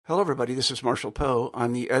Hello, everybody. This is Marshall Poe.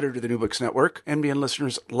 I'm the editor of the New Books Network. NBN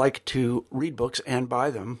listeners like to read books and buy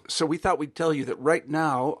them. So we thought we'd tell you that right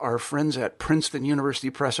now, our friends at Princeton University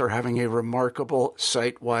Press are having a remarkable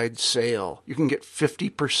site-wide sale. You can get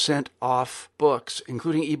 50% off books,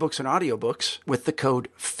 including ebooks and audiobooks, with the code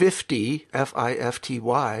 50,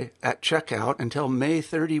 F-I-F-T-Y, at checkout until May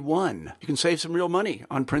 31. You can save some real money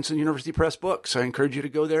on Princeton University Press books. I encourage you to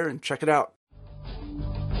go there and check it out.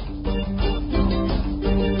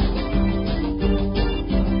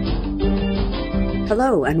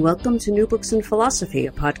 Hello, and welcome to New Books in Philosophy,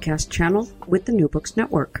 a podcast channel with the New Books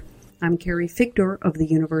Network. I'm Carrie Figdor of the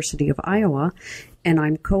University of Iowa, and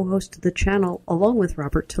I'm co-host of the channel along with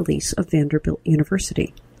Robert Talisse of Vanderbilt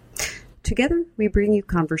University. Together, we bring you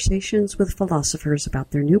conversations with philosophers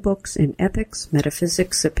about their new books in ethics,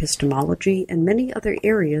 metaphysics, epistemology, and many other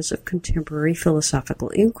areas of contemporary philosophical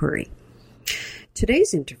inquiry.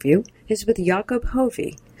 Today's interview is with Jacob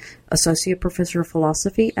Hovi, Associate Professor of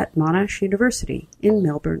Philosophy at Monash University in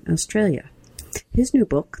Melbourne, Australia. His new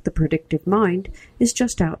book, The Predictive Mind, is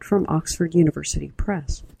just out from Oxford University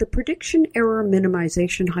Press. The prediction error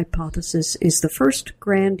minimization hypothesis is the first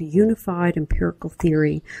grand unified empirical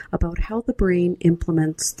theory about how the brain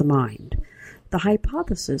implements the mind. The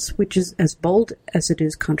hypothesis, which is as bold as it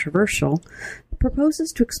is controversial,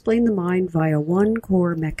 proposes to explain the mind via one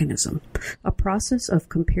core mechanism, a process of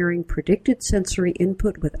comparing predicted sensory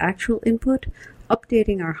input with actual input,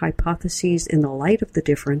 updating our hypotheses in the light of the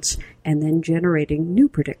difference, and then generating new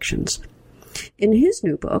predictions. In his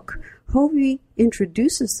new book, Hovi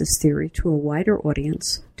introduces this theory to a wider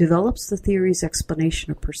audience, develops the theory's explanation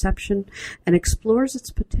of perception, and explores its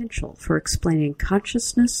potential for explaining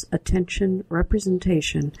consciousness, attention,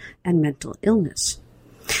 representation, and mental illness.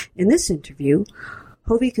 In this interview,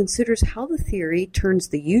 Hovi considers how the theory turns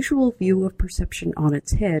the usual view of perception on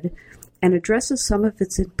its head and addresses some of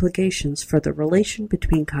its implications for the relation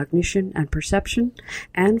between cognition and perception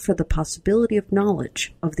and for the possibility of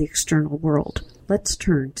knowledge of the external world. Let's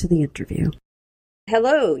turn to the interview.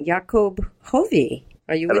 Hello, Jacob Hovi.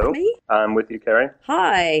 Are you Hello. with me? I'm with you, Carrie.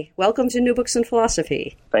 Hi. Welcome to New Books in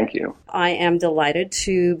Philosophy. Thank you. I am delighted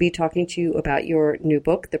to be talking to you about your new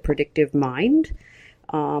book, The Predictive Mind,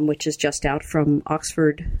 which is just out from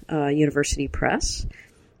Oxford University Press.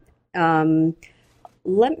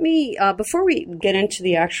 Let me, before we get into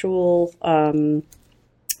the actual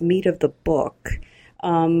meat of the book,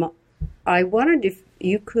 I wondered if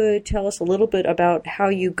you could tell us a little bit about how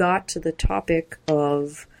you got to the topic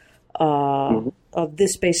of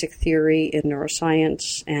this basic theory in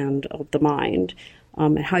neuroscience and of the mind,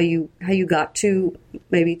 and how you got to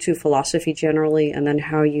maybe to philosophy generally, and then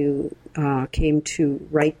how you came to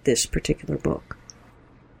write this particular book.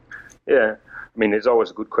 Yeah. I mean, it's always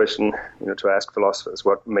a good question, to ask philosophers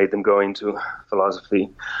what made them go into philosophy.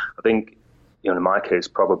 I think, in my case,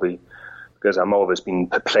 probably because I'm always been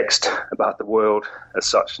perplexed about the world as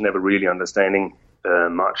such, never really understanding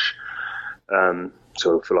much.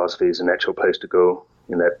 So philosophy is a natural place to go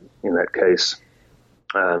in that case.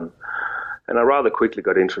 And I rather quickly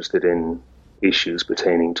got interested in issues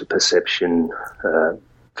pertaining to perception,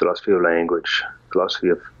 philosophy of language, philosophy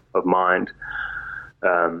of mind.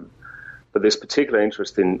 But this particular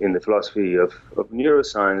interest in the philosophy of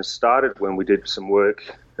neuroscience started when we did some work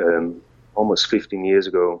almost 15 years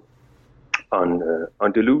ago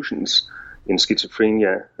on delusions in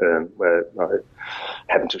schizophrenia, where I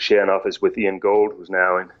happened to share an office with Ian Gold, who's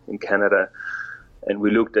now in Canada, and we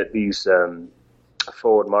looked at these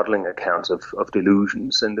forward modeling accounts of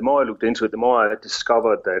delusions. And the more I looked into it, the more I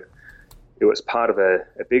discovered that it was part of a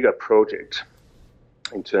bigger project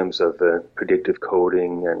in terms of predictive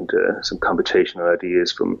coding and some computational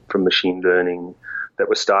ideas from machine learning that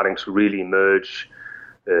was starting to really emerge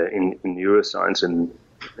in neuroscience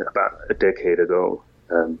about a decade ago.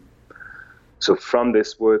 So from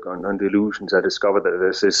this work on delusions, I discovered that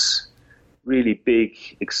there's this really big,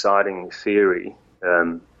 exciting theory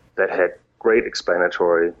that had great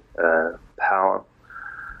explanatory power.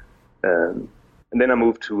 And then I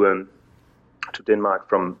moved to Denmark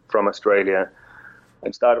from Australia,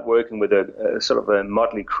 and started working with a sort of a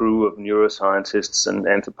motley crew of neuroscientists and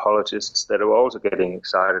anthropologists that were also getting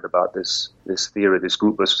excited about this theory. This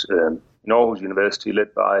group was in Aarhus University,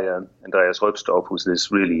 led by Andreas Röpstorff, who's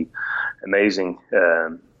this really amazing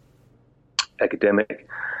academic.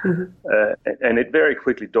 Mm-hmm. And it very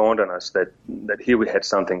quickly dawned on us that here we had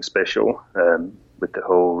something special with the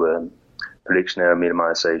whole prediction error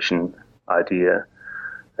minimization idea.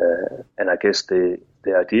 And I guess the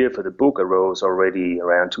idea for the book arose already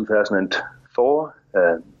around 2004,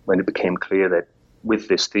 when it became clear that with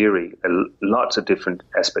this theory, lots of different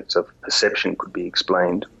aspects of perception could be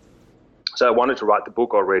explained. So I wanted to write the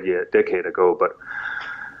book already a decade ago, but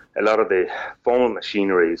a lot of the formal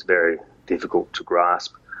machinery is very difficult to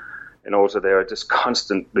grasp. And also there are just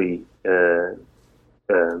constantly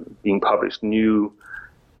being published new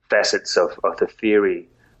facets of the theory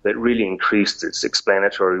that really increased its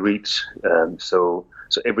explanatory reach. So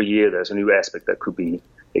every year there's a new aspect that could be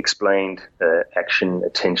explained, action,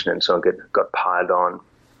 attention, and so on got piled on.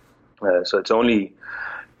 So it's only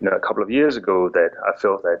a couple of years ago that I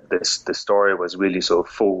felt that the story was really so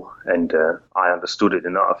full, and I understood it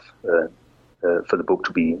enough for the book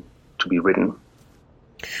to be written.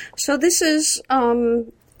 So this is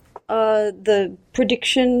the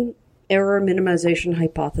prediction error minimization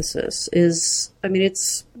hypothesis. It's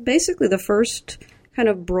basically the first kind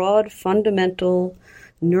of broad, fundamental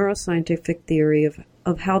neuroscientific theory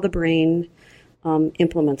of how the brain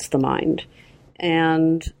implements the mind.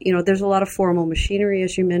 And, there's a lot of formal machinery,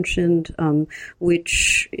 as you mentioned,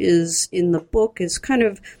 which is in the book is kind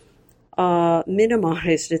of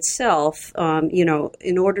minimized itself,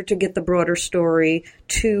 in order to get the broader story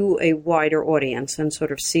to a wider audience and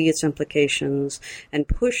sort of see its implications and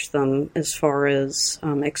push them as far as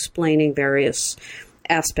explaining various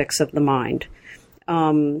aspects of the mind,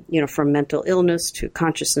 from mental illness to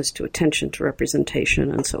consciousness to attention to representation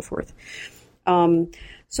and so forth.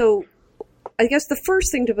 So I guess the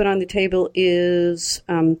first thing to put on the table is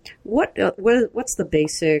what's the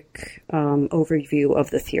basic overview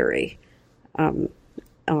of the theory?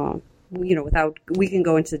 Without we can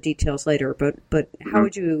go into the details later, but how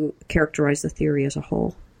would you characterize the theory as a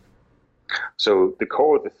whole? So the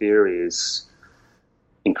core of the theory is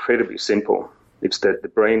incredibly simple. It's that the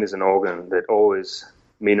brain is an organ that always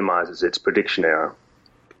minimizes its prediction error.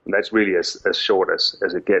 And that's really as short as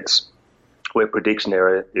it gets, where prediction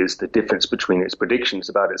error is the difference between its predictions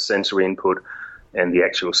about its sensory input and the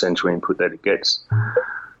actual sensory input that it gets.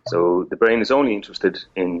 So the brain is only interested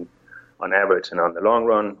in, on average and on the long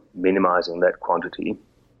run, minimizing that quantity.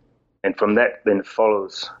 And from that then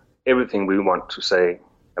follows everything we want to say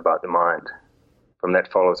about the mind. From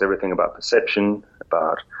that follows everything about perception,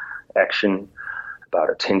 about action, about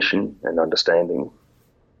attention and understanding.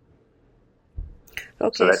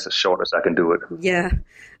 Okay. So that's as short as I can do it. Yeah.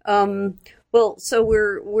 Well, so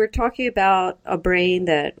we're talking about a brain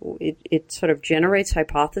that it sort of generates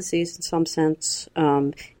hypotheses in some sense.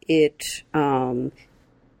 It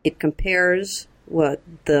compares what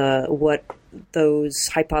those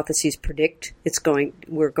hypotheses predict.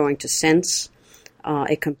 We're going to sense.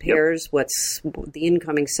 It compares what's the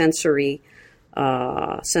incoming sensory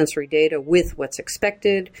data with what's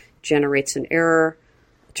expected, generates an error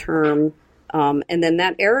term, and then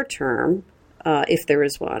that error term, if there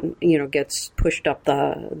is one, gets pushed up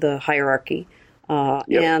the hierarchy,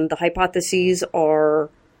 and the hypotheses are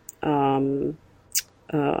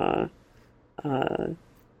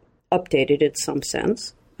updated in some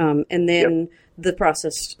sense, and then the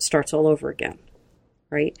process starts all over again,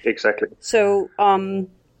 right? Exactly. So,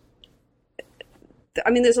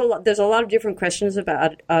 there's a lot of different questions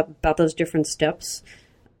about those different steps,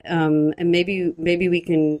 and maybe we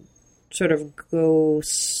can sort of go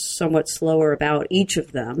somewhat slower about each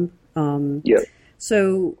of them.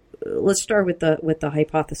 So let's start with the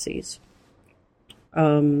hypotheses.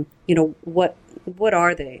 What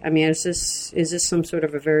are they? I mean, is this some sort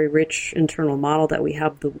of a very rich internal model that we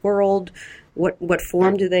have of the world? What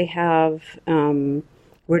form do they have?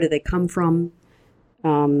 Where do they come from?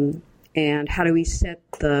 And how do we set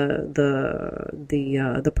the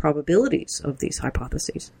probabilities of these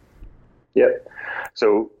hypotheses? Yeah.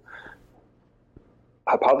 So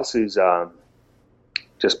hypotheses are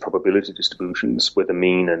just probability distributions with a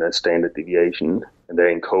mean and a standard deviation, and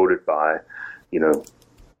they're encoded by,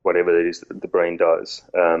 whatever it is that the brain does.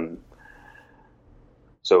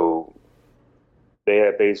 So they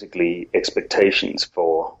are basically expectations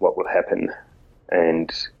for what will happen,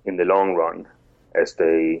 and in the long run, as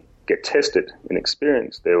they get tested in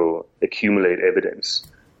experience, they will accumulate evidence,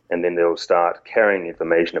 and then they'll start carrying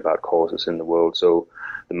information about causes in the world. So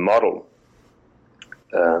the model,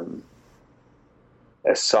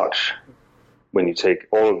 as such, when you take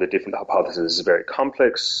all of the different hypotheses, is very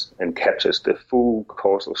complex and captures the full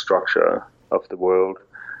causal structure of the world,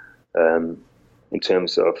 in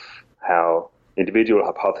terms of how individual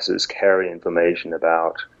hypotheses carry information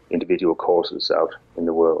about individual causes out in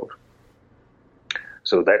the world.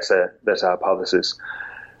 So that's a hypothesis,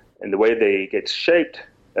 and the way they get shaped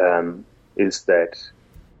is that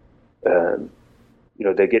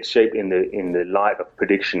they get shaped in the light of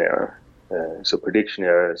prediction error. So prediction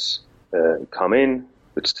errors come in,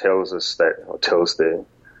 which tells us that, or tells the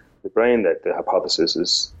brain that the hypothesis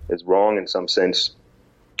is wrong in some sense,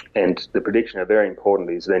 And the prediction, very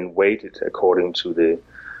importantly, is then weighted according to the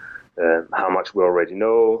how much we already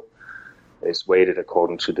know. It's weighted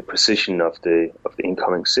according to the precision of the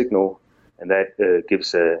incoming signal, and that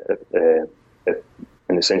gives an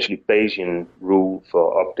essentially Bayesian rule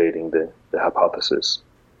for updating the hypothesis.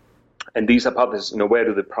 And these hypotheses, where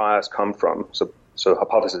do the priors come from? So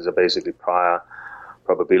hypotheses are basically prior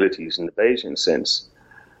probabilities in the Bayesian sense.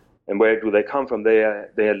 And where do they come from? They are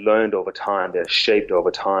learned over time. They're shaped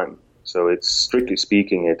over time. So it's, strictly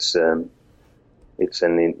speaking, it's an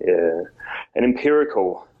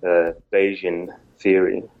empirical Bayesian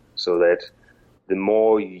theory. So that the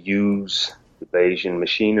more you use the Bayesian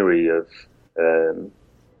machinery of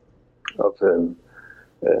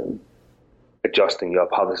adjusting your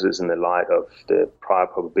hypothesis in the light of the prior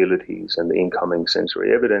probabilities and the incoming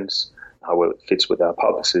sensory evidence, how well it fits with the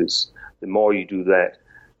hypothesis, the more you do that,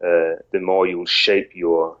 the more you will shape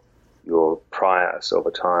your priors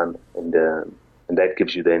over time, and that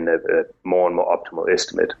gives you then a more and more optimal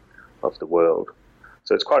estimate of the world.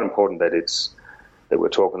 So it's quite important that we're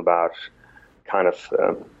talking about kind of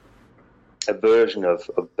a version of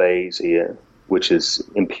Bayes here, which is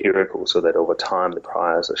empirical, so that over time the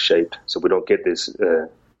priors are shaped, so we don't get this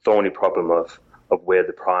thorny problem of where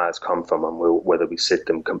the priors come from and whether we set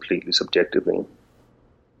them completely subjectively.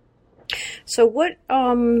 So what,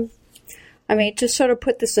 to sort of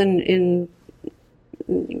put this in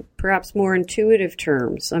perhaps more intuitive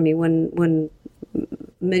terms, when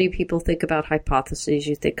many people think about hypotheses,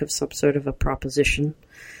 you think of some sort of a proposition.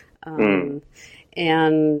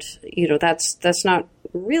 And, that's not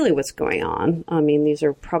really what's going on. These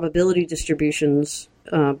are probability distributions,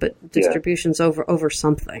 but distributions over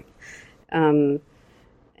something.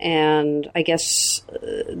 And I guess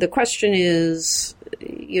the question is,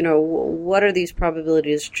 what are these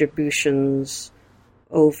probability distributions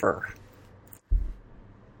over?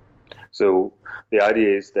 So the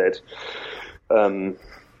idea is that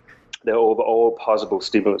they're over all possible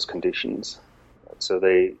stimulus conditions. So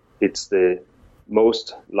it's the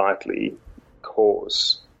most likely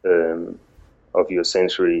cause of your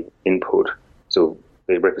sensory input. So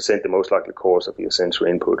they represent the most likely cause of your sensory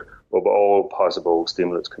input over all possible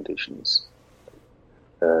stimulus conditions.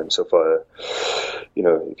 So for,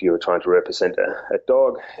 if you were trying to represent a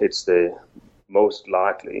dog, it's the most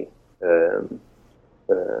likely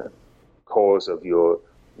cause of your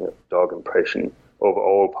dog impression over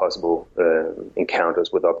all possible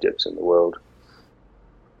encounters with objects in the world.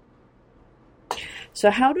 So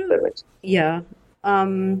how do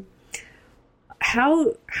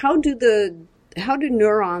how do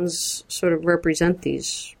neurons sort of represent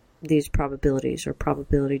these probabilities or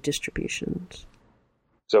probability distributions?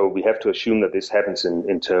 So we have to assume that this happens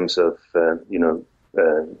in terms of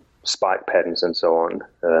spike patterns and so on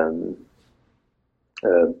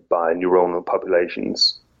by neuronal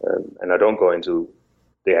populations, and I don't go into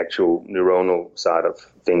the actual neuronal side of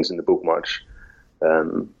things in the book much.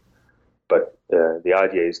 But the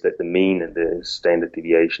idea is that the mean and the standard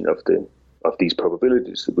deviation of these probability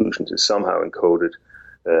distributions is somehow encoded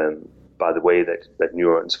by the way that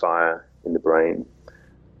neurons fire in the brain.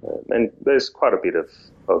 And there's quite a bit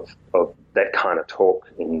of that kind of talk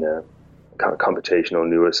in kind of computational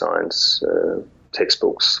neuroscience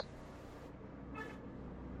textbooks.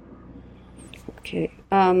 Okay.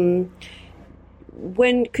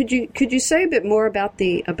 When could you say a bit more about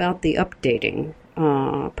the updating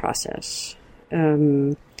process?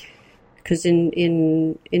 Because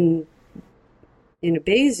in a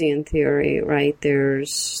Bayesian theory, right,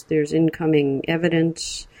 there's incoming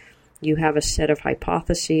evidence. You have a set of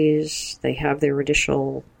hypotheses. They have their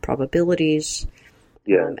initial probabilities.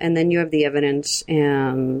 Yeah. And then you have the evidence,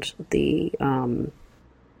 and the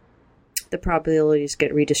probabilities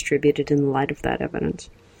get redistributed in the light of that evidence.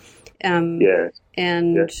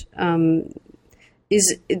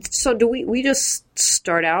 So do we just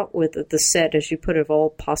start out with the set, as you put it, of all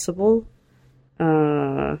possible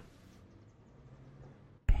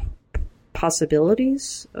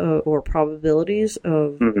possibilities or probabilities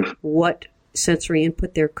of what sensory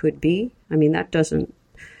input there could be? That doesn't...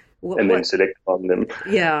 then select on them.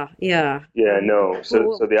 Yeah. Yeah, no.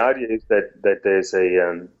 So the idea is that there's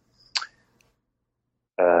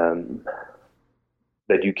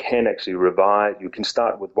that you can actually revise. You can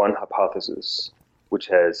start with one hypothesis, which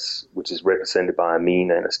is represented by a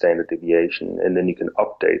mean and a standard deviation, and then you can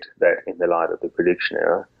update that in the light of the prediction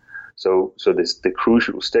error. So the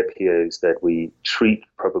crucial step here is that we treat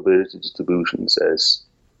probability distributions as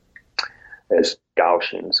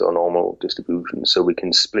Gaussians or normal distributions, so we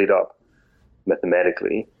can split up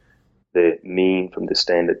mathematically the mean from the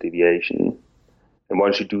standard deviation. And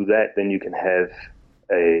once you do that, then you can have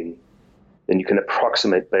then you can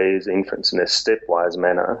approximate Bayes' inference in a stepwise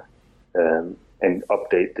manner, and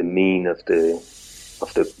update the mean of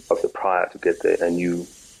the prior to get a new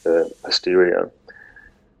posterior.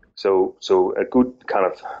 So a good kind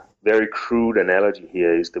of very crude analogy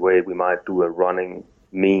here is the way we might do a running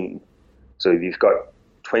mean. So if you've got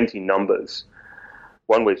 20 numbers,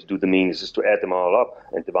 one way to do the mean is just to add them all up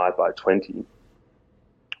and divide by 20.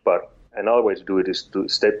 But another way to do it is to do it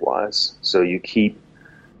stepwise. So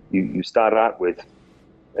you start out with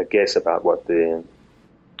a guess about what the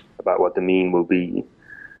mean will be.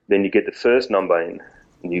 Then you get the first number in,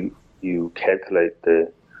 and you calculate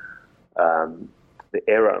the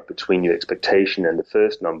error between your expectation and the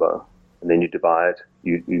first number, and then you divide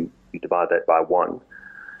that by 1.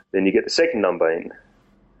 Then you get the second number in.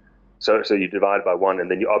 So you divide by 1, and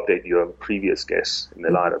then you update your previous guess in the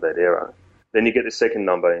light of that error. Then you get the second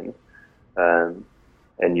number in,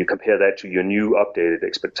 and you compare that to your new updated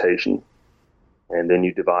expectation, and then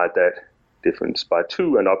you divide that difference by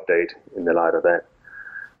 2 and update in the light of that.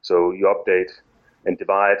 So you update and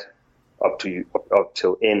divide up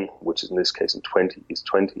till n, which is in this case 20 is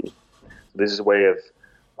 20. So this is a way of,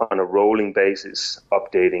 on a rolling basis,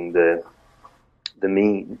 updating the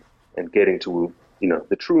mean and getting to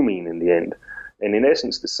the true mean in the end. And in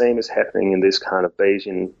essence, the same is happening in this kind of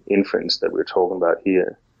Bayesian inference that we're talking about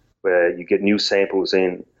here, where you get new samples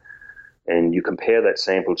in, and you compare that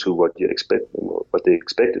sample to what the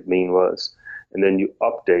expected mean was, and then you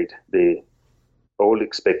update the old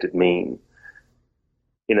expected mean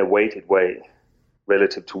in a weighted way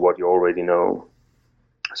relative to what you already know.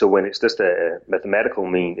 So when it's just a mathematical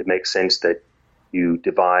mean, it makes sense that you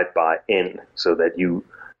divide by n, so that you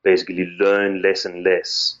basically learn less and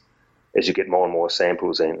less as you get more and more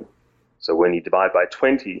samples in. So when you divide by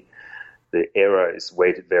 20, the error is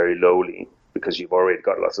weighted very lowly because you've already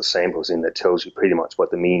got lots of samples in that tells you pretty much what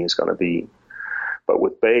the mean is going to be. But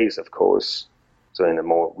with Bayes, of course, so in a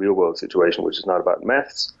more real-world situation, which is not about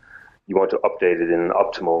maths, you want to update it in an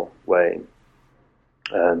optimal way.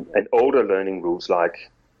 And older learning rules,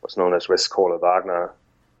 like what's known as Rescorla-Wagner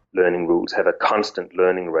learning rules, have a constant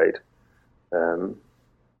learning rate,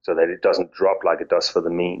 so that it doesn't drop like it does for the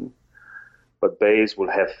mean. But Bayes will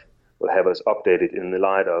have us updated in the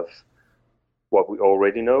light of what we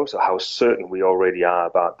already know, so how certain we already are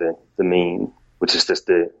about the mean, which is just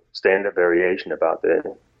the standard variation about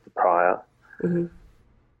the prior. Mm-hmm.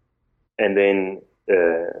 And then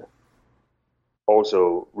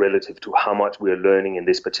also relative to how much we are learning in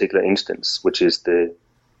this particular instance, which is the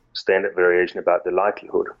standard variation about the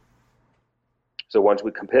likelihood. So once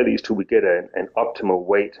we compare these two, we get an optimal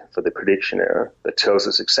weight for the prediction error that tells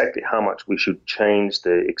us exactly how much we should change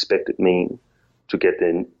the expected mean to get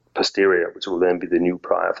the posterior, which will then be the new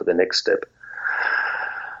prior for the next step.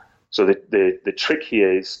 So the trick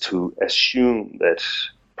here is to assume that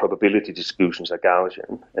probability distributions are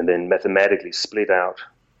Gaussian and then mathematically split out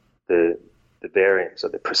the variance or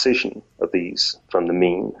the precision of these from the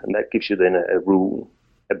mean. And that gives you then a rule,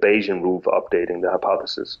 a Bayesian rule for updating the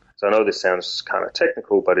hypothesis. So I know this sounds kind of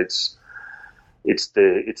technical, but it's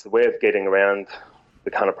the way of getting around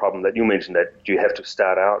the kind of problem that you mentioned, that you have to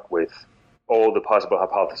start out with all the possible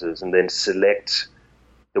hypotheses and then select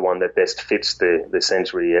the one that best fits the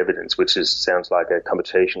sensory evidence, which sounds like a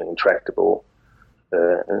computationally intractable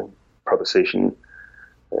proposition.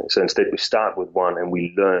 So instead we start with one and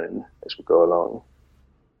we learn as we go along.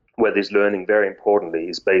 Where this learning, very importantly,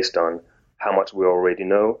 is based on how much we already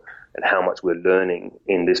know and how much we're learning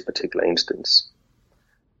in this particular instance.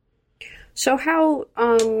 So how,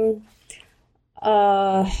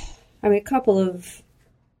 a couple of,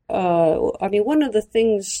 one of the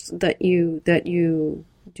things that you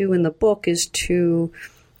do in the book is to,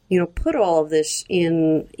 put all of this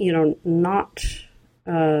in, not,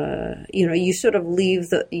 you sort of leave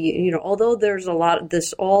the, although there's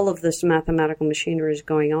all of this mathematical machinery is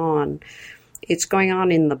going on, it's going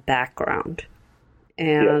on in the background.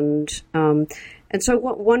 And, and so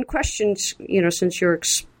one question, since you're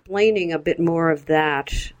explaining a bit more of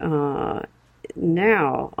that,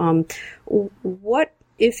 now, what,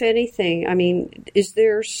 if anything, is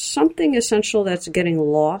there something essential that's getting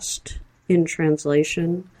lost in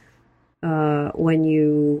translation, when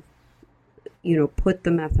you put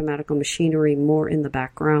the mathematical machinery more in the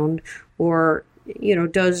background, or,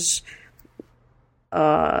 does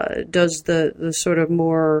the sort of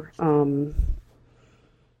more,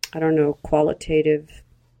 qualitative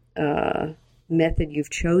method you've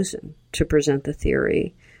chosen to present the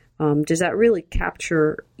theory, does that really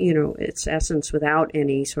capture, its essence without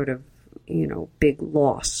any sort of, big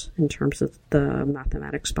loss in terms of the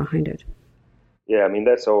mathematics behind it? Yeah,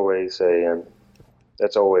 that's always a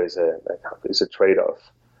that's always it's a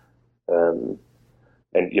trade-off. And,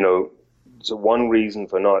 so one reason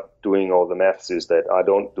for not doing all the maths is that I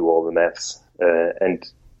don't do all the maths. And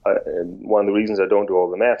one of the reasons I don't do all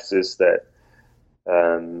the maths is that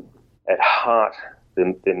at heart,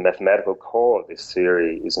 the mathematical core of this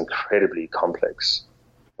theory is incredibly complex,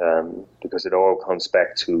 because it all comes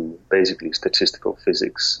back to basically statistical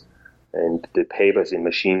physics and the papers in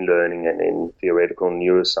machine learning and in theoretical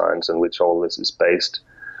neuroscience on which all this is based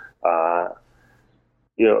are,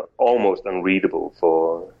 almost unreadable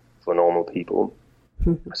for normal people.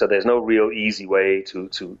 So there's no real easy way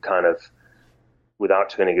to kind of, without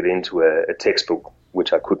turning it into a textbook,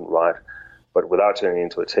 which I couldn't write, but without turning it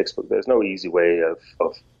into a textbook, there's no easy way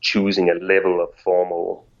of choosing a level of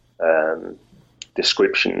formal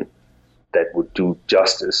description that would do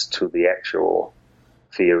justice to the actual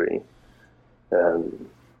theory.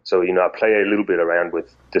 So, I play a little bit around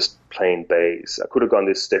with just plain Bayes. I could have gone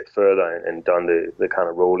this step further and done the kind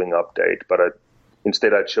of rolling update, but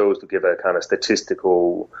instead I chose to give a kind of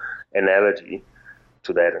statistical analogy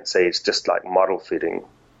to that and say it's just like model fitting.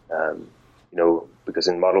 Because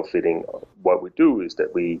in model fitting, what we do is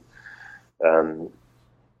that we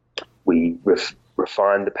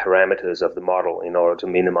refine the parameters of the model in order to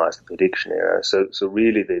minimize the prediction error. So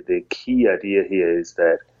really the key idea here is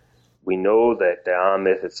that we know that there are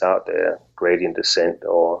methods out there, gradient descent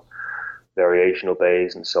or variational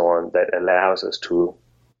Bayes and so on, that allows us to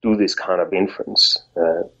do this kind of inference.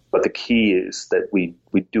 But the key is that we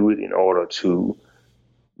do it in order to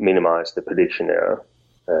minimize the prediction error,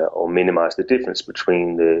 or minimize the difference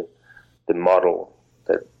between the model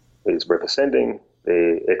that is representing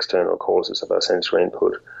the external causes of our sensory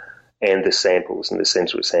input and the samples and the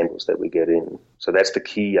sensory samples that we get in. So that's the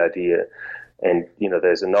key idea. And,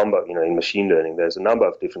 there's a number, in machine learning, there's a number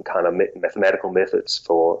of different kind of mathematical methods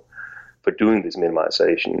for doing this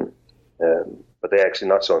minimization. But they're actually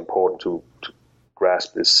not so important to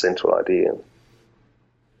grasp this central idea.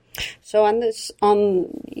 So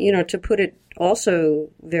to put it also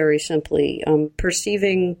very simply,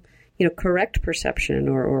 perceiving, correct perception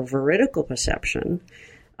or veridical perception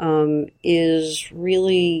is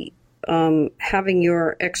really having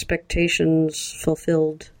your expectations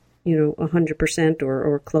fulfilled, 100%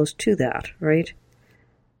 or close to that, right?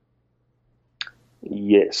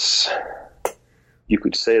 Yes, you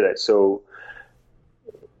could say that. So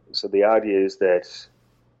the idea is that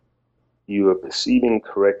you are perceiving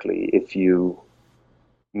correctly if you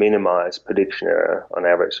minimize prediction error on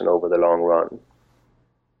average and over the long run.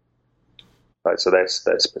 Right, so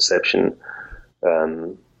that's perception.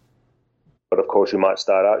 But of course, you might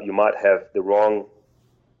have the wrong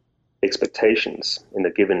expectations in a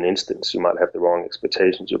given instance. You might have the wrong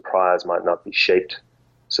expectations. Your priors might not be shaped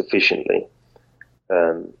sufficiently,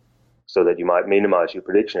 so that you might minimize your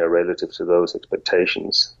prediction error relative to those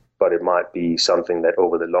expectations. But it might be something that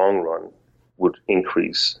over the long run would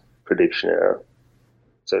increase prediction error.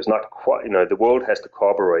 So it's not quite, the world has to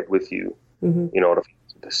cooperate with you in order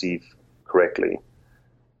to perceive correctly.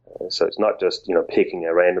 So it's not just, picking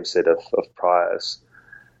a random set of priors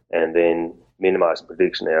and then minimize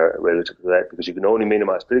prediction error relative to that, because you can only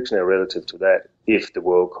minimize prediction error relative to that if the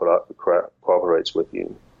world cooperates with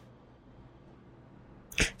you.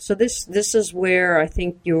 So this is where I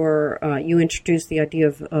think you introduced the idea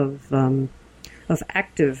of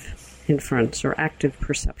active inference or active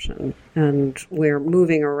perception, and where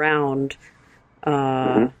moving around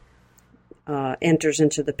enters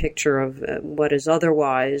into the picture of what is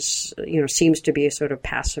otherwise, seems to be a sort of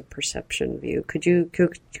passive perception view. Could you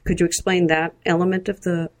explain that element of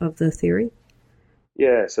the theory?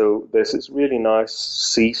 Yeah. So there's this really nice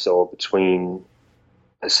seesaw between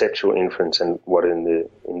perceptual inference and what in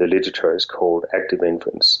the literature is called active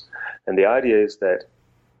inference. And the idea is that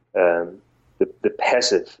the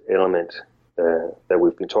passive element that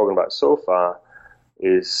we've been talking about so far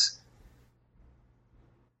is,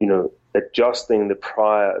 adjusting the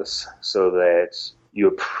priors so that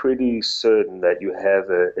you're pretty certain that you have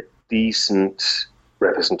a decent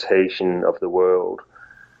representation of the world.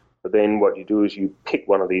 But then what you do is you pick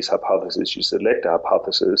one of these hypotheses, you select a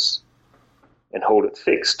hypothesis, and hold it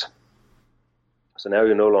fixed. So now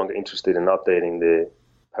you're no longer interested in updating the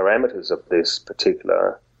parameters of this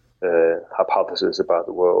particular hypothesis about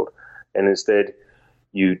the world, and instead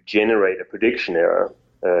you generate a prediction error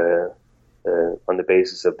on the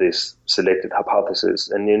basis of this selected hypothesis,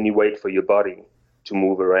 and then you wait for your body to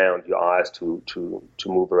move around, your eyes to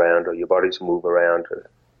move around, or your body to move around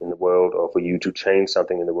in the world, or for you to change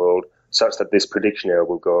something in the world such that this prediction error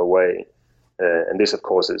will go away. And this, of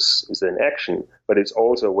course, is an action, but it's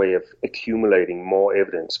also a way of accumulating more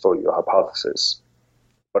evidence for your hypothesis.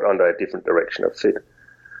 but under a different direction of fit.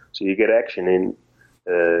 So you get action in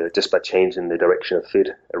just by changing the direction of fit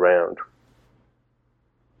around.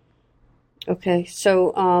 Okay,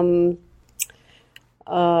 so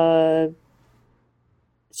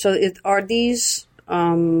are these?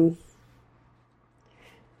 Well,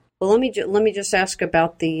 let me just ask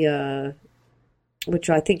about the which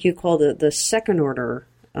I think you call the second order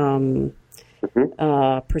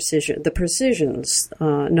precision. The precisions.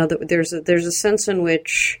 No, there's a sense in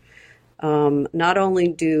which not only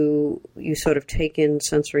do you sort of take in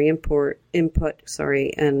sensory input,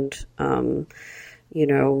 and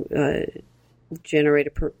generate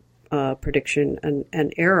a prediction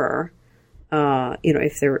and error,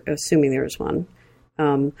 if they're assuming there is one.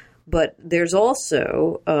 But there's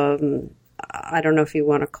also, I don't know if you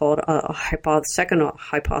want to call it a second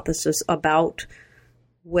hypothesis about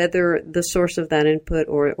whether the source of that input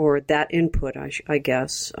or that input, I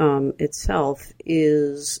guess, itself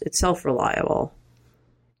is itself reliable.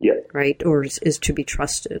 Yeah. Right? Or is to be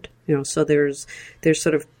trusted. So there's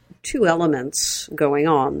sort of two elements going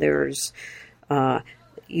on. There's, what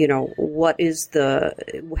is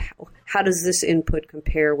how does this input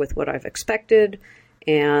compare with what I've expected?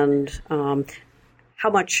 And how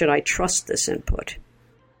much should I trust this input?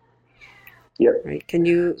 Yeah. Right. Can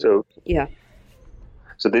you? So yeah.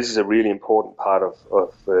 So this is a really important part of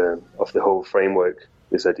the whole framework.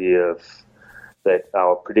 This idea of that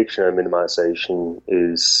our prediction and minimization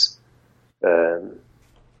is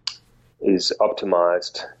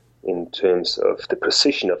optimized in terms of the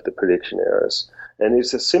precision of the prediction errors, and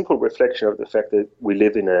it's a simple reflection of the fact that we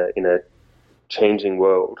live in a changing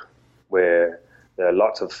world where there are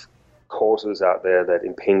lots of causes out there that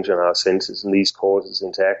impinge on our senses, and these causes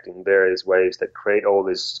interact in various ways that create all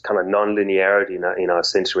this kind of non-linearity in our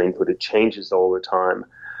sensory input. It changes all the time,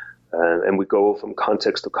 and we go from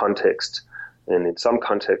context to context, and in some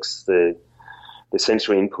contexts the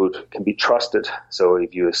sensory input can be trusted. So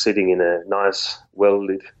if you're sitting in a nice,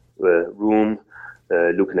 well-lit room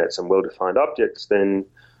looking at some well-defined objects, then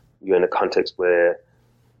you're in a context where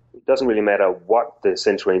it doesn't really matter what the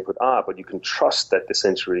sensory input are, but you can trust that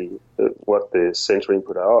what the sensory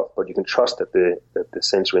input are, but you can trust that the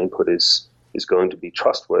sensory input is going to be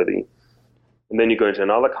trustworthy. And then you go into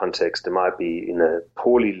another context. It might be in a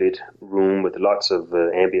poorly lit room with lots of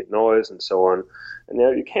ambient noise and so on. And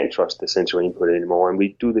now you can't trust the sensory input anymore. And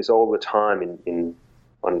we do this all the time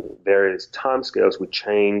on various timescales. We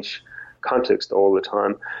change context all the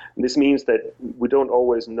time. And this means that we don't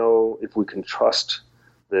always know if we can trust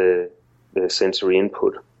the sensory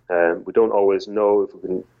input. We don't always know if we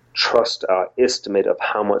can trust our estimate of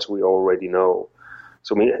how much we already know.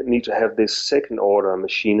 So we need to have this second order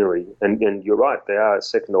machinery. And you're right, there are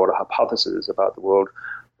second order hypotheses about the world,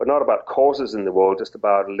 but not about causes in the world, just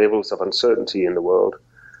about levels of uncertainty in the world.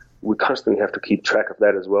 We constantly have to keep track of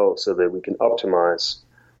that as well so that we can optimize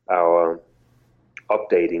our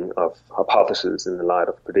updating of hypotheses in the light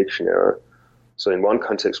of prediction error. So in one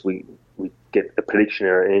context, we get a prediction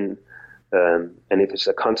error in, and if it's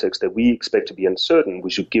a context that we expect to be uncertain, we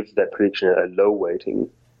should give that prediction error a low weighting.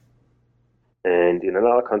 And in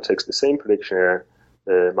another context, the same prediction error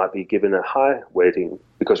might be given a high weighting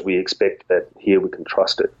because we expect that here we can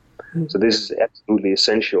trust it. Mm-hmm. So this is absolutely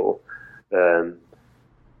essential on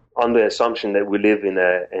the assumption that we live in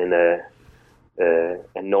a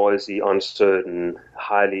noisy, uncertain,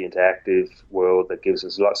 highly interactive world that gives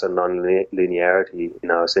us lots of non-linearity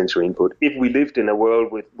in our sensory input. If we lived in a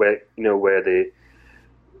world where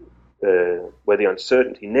the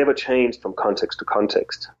uncertainty never changed from context to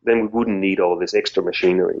context, then we wouldn't need all this extra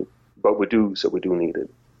machinery. But we do, so we do need it.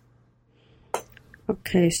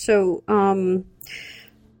 Okay, so one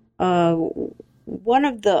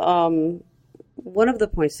of the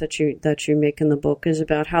points that you make in the book is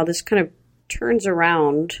about how this kind of turns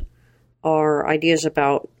around our ideas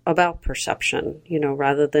about perception,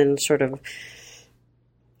 rather than sort of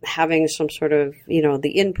having some sort of,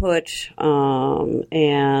 the input, and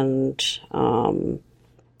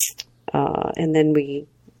then we,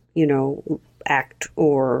 act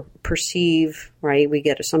or perceive, right? We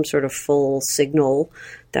get some sort of full signal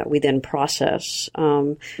that we then process.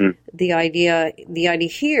 The idea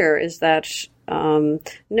here is that,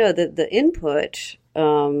 that the input,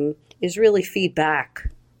 is really feedback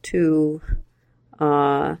to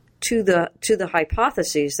the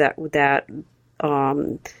hypotheses that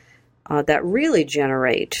really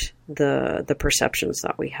generate the perceptions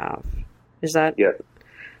that we have. Is that? Yeah.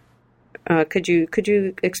 Could you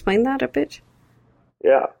explain that a bit?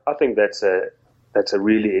 Yeah, I think that's a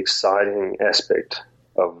really exciting aspect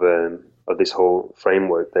of this whole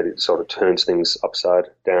framework, that it sort of turns things upside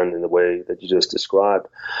down in the way that you just described.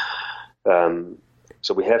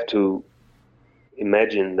 So we have to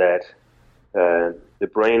imagine that the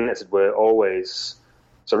brain, as it were, always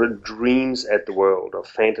sort of dreams at the world or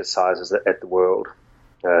fantasizes at the world.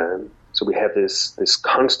 So we have this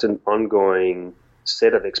constant ongoing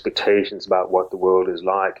set of expectations about what the world is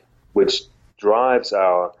like, which drives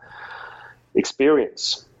our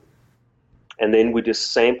experience. And then we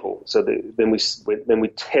just sample. So then we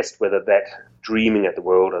test whether that dreaming at the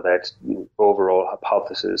world or that overall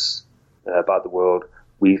hypothesis about the world,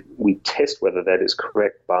 we test whether that is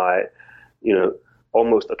correct by,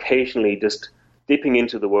 almost occasionally just dipping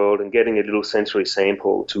into the world and getting a little sensory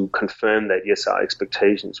sample to confirm that, yes, our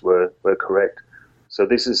expectations were correct. So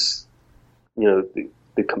this is,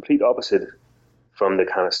 the complete opposite from the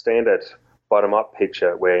kind of standard bottom-up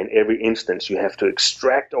picture, where in every instance you have to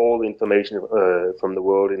extract all the information from the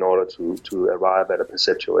world in order to arrive at a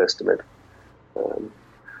perceptual estimate. And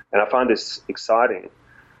I find this exciting,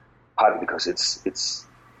 partly because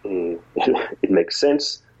it makes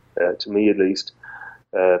sense, to me at least,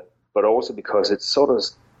 but also because it sort of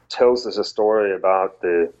tells us a story about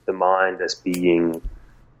the mind as being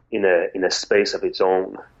in a space of its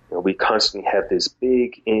own. We constantly have this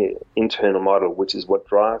big internal model, which is what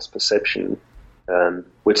drives perception,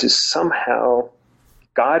 which is somehow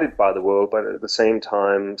guided by the world, but at the same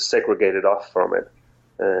time segregated off from it.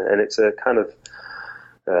 And it's a kind of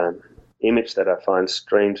image that I find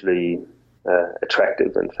strangely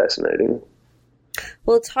attractive and fascinating.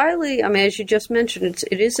 Well, it's highly, as you just mentioned,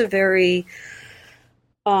 it is a very,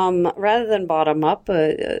 rather than bottom up,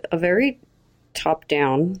 a very top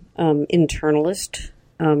down, internalist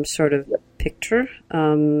sort of picture,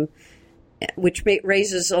 which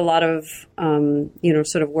raises a lot of,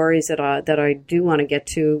 sort of worries that I do want to get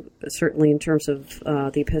to, certainly in terms of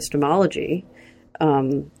the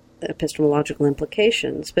epistemological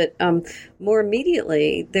implications. But more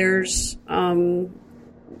immediately, there's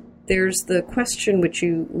the question which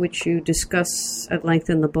you discuss at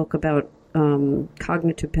length in the book about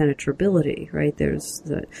cognitive penetrability, right? There's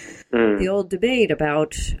the old debate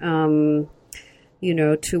about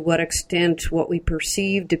to what extent what we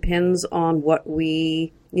perceive depends on what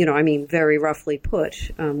we, very roughly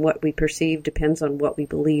put, what we perceive depends on what we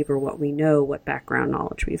believe or what we know, what background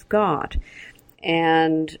knowledge we've got.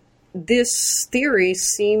 And this theory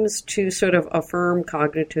seems to sort of affirm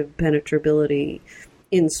cognitive penetrability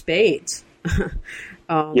in spades. It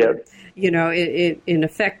in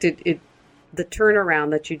effect, the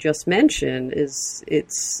turnaround that you just mentioned is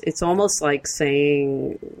it's almost like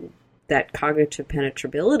saying that cognitive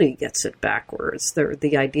penetrability gets it backwards.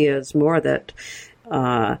 The idea is more that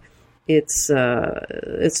it's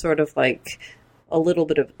sort of like a little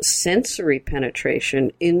bit of sensory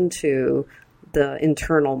penetration into the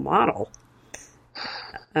internal model.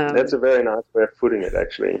 That's a very nice way of putting it,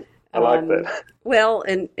 actually. I like that. Well,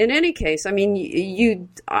 in any case,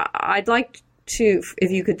 I'd like to,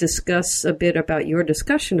 if you could discuss a bit about your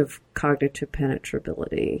discussion of cognitive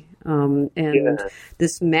penetrability,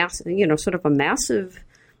 this massive, sort of a massive.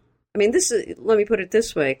 Let me put it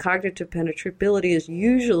this way: cognitive penetrability is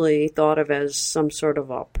usually thought of as some sort of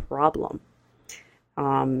a problem,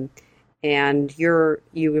 and you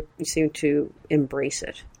seem to embrace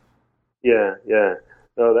it. Yeah.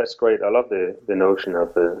 No, that's great. I love the notion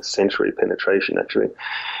of the sensory penetration, actually.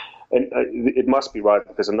 And it must be right,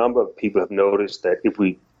 because a number of people have noticed that if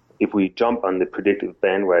we jump on the predictive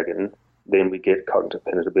bandwagon, then we get cognitive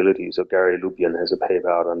penetrability. So Gary Lubian has a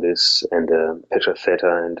paper out on this, and Petra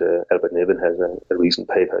Fetter and Albert Nevin has a recent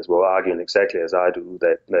paper as well, arguing exactly as I do,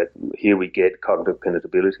 that here we get cognitive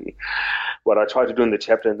penetrability. What I try to do in the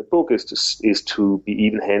chapter in the book is to be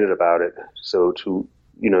even-handed about it. So to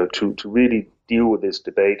really deal with this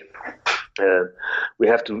debate, we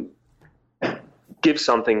have to give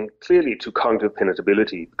something clearly to cognitive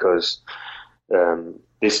penetrability, because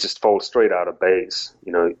this just falls straight out of base,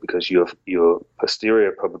 because your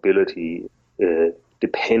posterior probability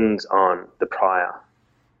depends on the prior.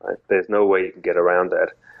 Right? There's no way you can get around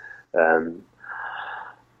that.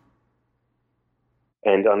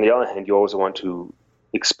 And on the other hand, you also want to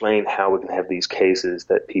explain how we can have these cases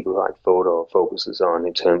that people like Fodor focuses on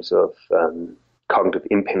in terms of cognitive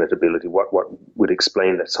impenetrability. What would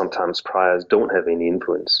explain that sometimes priors don't have any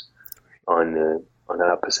influence on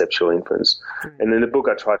our perceptual inference. And in the book,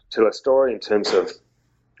 I try to tell a story in terms of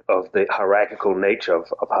the hierarchical nature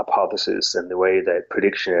of hypothesis and the way that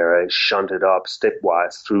prediction error is shunted up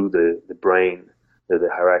stepwise through the brain, the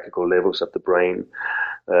hierarchical levels of the brain,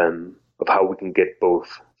 of how we can get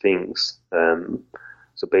both things.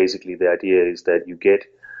 So basically, the idea is that you get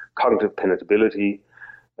cognitive penetrability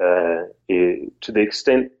to the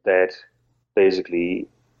extent that basically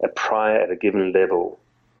a prior at a given level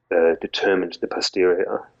determines the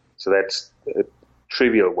posterior. So that's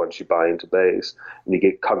trivial once you buy into Bayes. And you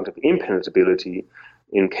get cognitive impenetrability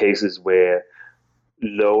in cases where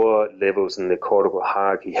lower levels in the cortical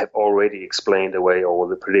hierarchy have already explained away all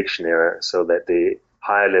the prediction error, so that the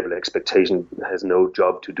higher level expectation has no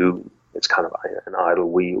job to do. It's kind of an idle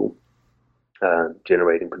wheel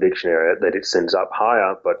generating prediction error that it sends up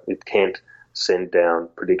higher, but it can't send down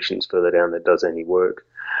predictions further down that does any work.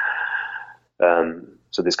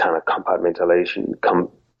 So this kind of compartmentalization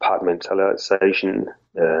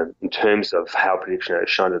in terms of how prediction error is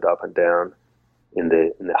shunted up and down in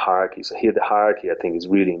the hierarchy. So here the hierarchy, I think, is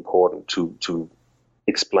really important to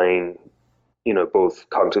explain, both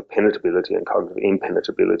cognitive penetrability and cognitive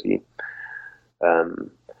impenetrability.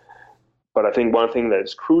 But I think one thing that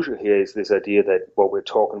is crucial here is this idea that what we're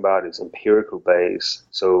talking about is empirical Bayes.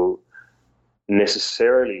 So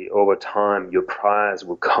necessarily over time, your priors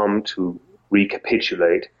will come to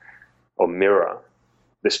recapitulate or mirror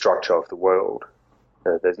the structure of the world.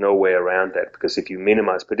 There's no way around that, because if you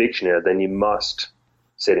minimize prediction error, then you must,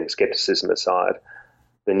 setting skepticism aside,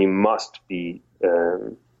 then you must be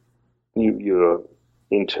your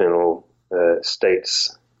internal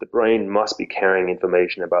states. The brain must be carrying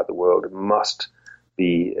information about the world. It must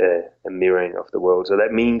be a mirroring of the world. So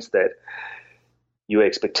that means that your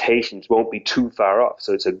expectations won't be too far off.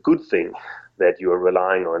 So it's a good thing that you are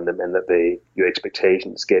relying on them, and that your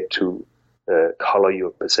expectations get to color your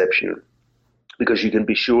perception, because you can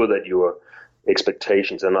be sure that your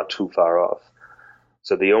expectations are not too far off.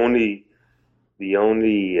 So the only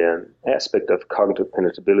aspect of cognitive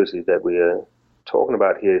penetrability that we are talking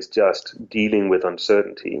about here is just dealing with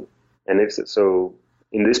uncertainty. And so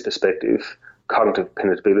in this perspective, cognitive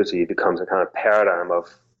penetrability becomes a kind of paradigm of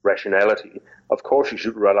rationality. Of course, you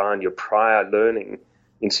should rely on your prior learning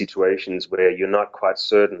in situations where you're not quite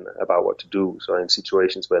certain about what to do. So in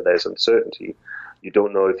situations where there's uncertainty, you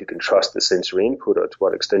don't know if you can trust the sensory input, or to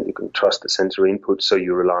what extent you can trust the sensory input, so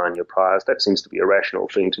you rely on your priors. That seems to be a rational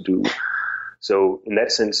thing to do. So in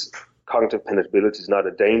that sense, cognitive penetrability is not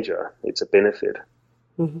a danger, it's a benefit.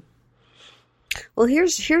 Mm-hmm. Well,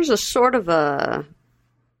 here's a sort of a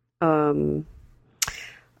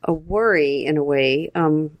worry in a way,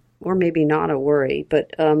 or maybe not a worry,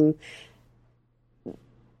 but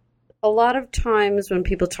a lot of times when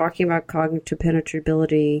people talking about cognitive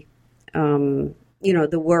penetrability,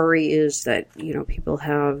 the worry is that, people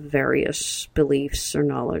have various beliefs or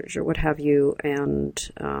knowledge or what have you, and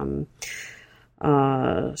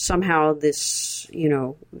somehow this,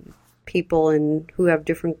 people who have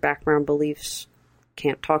different background beliefs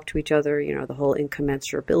can't talk to each other, the whole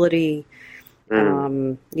incommensurability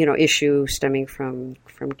issue stemming from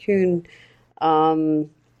Kuhn.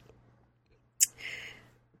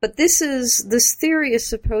 But this theory is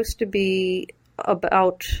supposed to be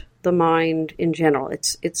about the mind in general.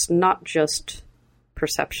 It's not just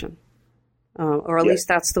perception, or at least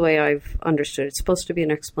that's the way I've understood it. It's supposed to be an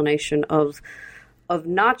explanation of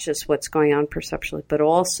not just what's going on perceptually, but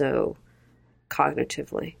also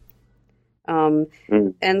cognitively.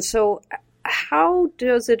 And so how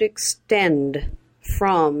does it extend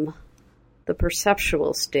from the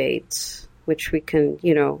perceptual states, which we can, I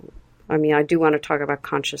do want to talk about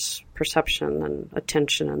conscious perception and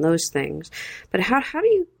attention and those things, but how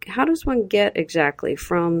does one get exactly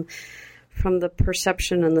from the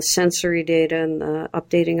perception and the sensory data and the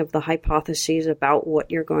updating of the hypotheses about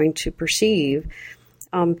what you're going to perceive?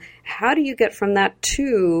 How do you get from that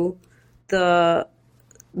to the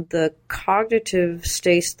cognitive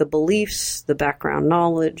states, the beliefs, the background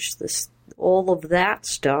knowledge, all of that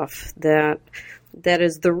stuff that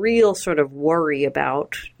is the real sort of worry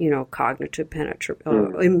about, cognitive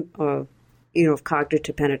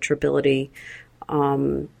penetrability,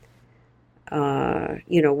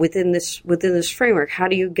 within this framework? How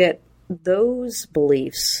do you get those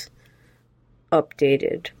beliefs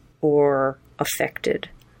updated or affected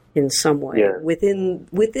in some way within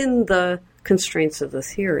the constraints of the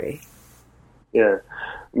theory? Yeah,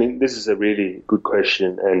 this is a really good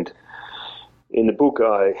question, and in the book,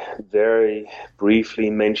 I very briefly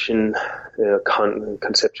mention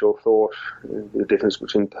conceptual thought, the difference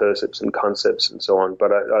between percepts and concepts and so on,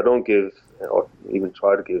 but I don't give, or even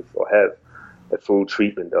try to give, or have a full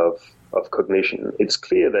treatment of cognition. It's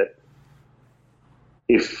clear that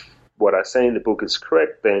if what I say in the book is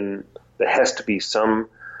correct, then there has to be some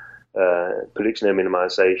prediction and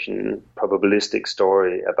minimization, probabilistic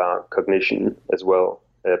story about cognition as well,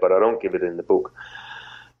 but I don't give it in the book.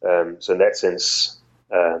 So in that sense,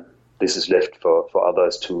 this is left for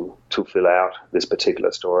others to fill out this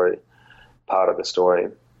particular story, part of the story.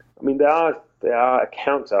 I mean, there are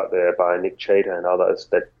accounts out there by Nick Chater and others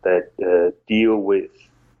that deal with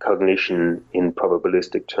cognition in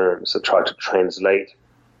probabilistic terms, so try to translate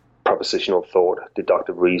propositional thought,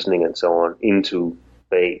 deductive reasoning, and so on into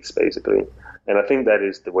Bayes, basically. And I think that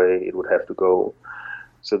is the way it would have to go.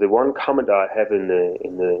 So the one comment I have in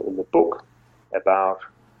the book about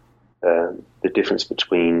the difference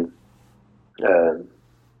between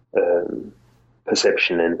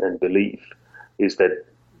perception and belief is that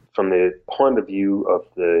from the point of view of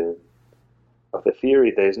the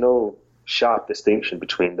theory, there's no sharp distinction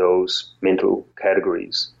between those mental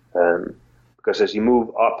categories, because as you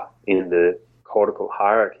move up in the cortical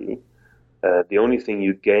hierarchy, the only thing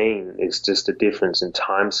you gain is just a difference in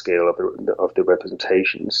time scale of the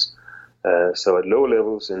representations. So at low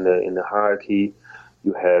levels in the hierarchy,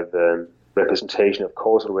 you have representation of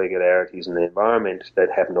causal regularities in the environment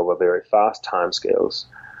that happen over very fast time scales.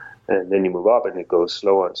 And then you move up and it goes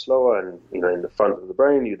slower and slower, and in the front of the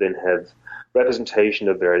brain you then have representation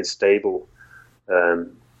of very stable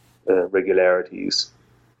regularities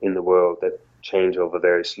in the world that change over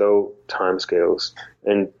very slow time scales.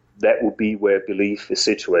 And that would be where belief is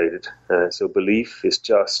situated. So belief is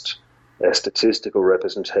just a statistical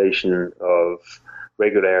representation of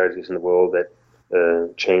regularities in the world that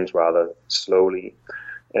change rather slowly.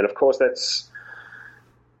 And of course that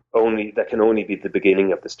can only be the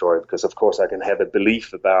beginning of the story, because of course I can have a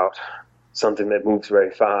belief about something that moves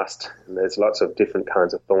very fast, and there's lots of different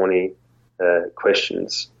kinds of thorny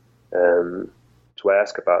questions to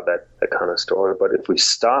ask about that kind of story. But if we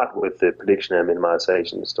start with the prediction and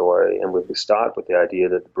minimization story, and if we start with the idea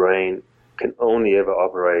that the brain can only ever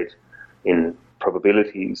operate in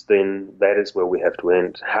probabilities, then that is where we have to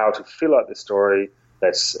end. How to fill out the story,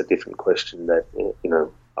 that's a different question that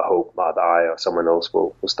I hope either I or someone else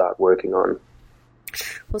will start working on.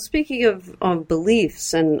 Well, speaking of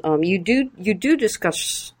beliefs, and you do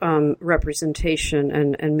discuss representation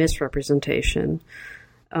and misrepresentation,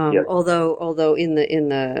 although in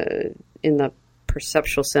the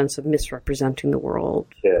perceptual sense of misrepresenting the world,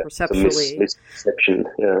 perceptually, misperception,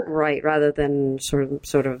 right, rather than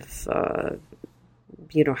sort of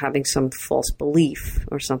having some false belief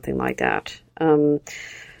or something like that.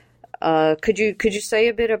 Could you say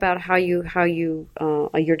a bit about how you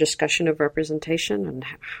your discussion of representation and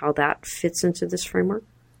how that fits into this framework?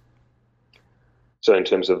 So in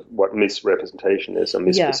terms of what misrepresentation is, a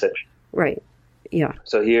misperception, right? Yeah.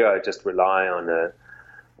 So here I just rely on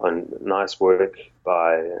nice work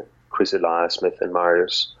by Chris Eliasmith and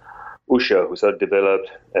Marius Usher, who sort of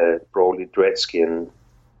developed a broadly Dretskian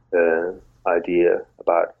idea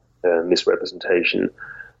about misrepresentation,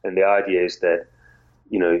 and the idea is that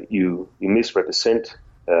you misrepresent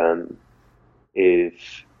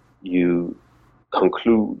if you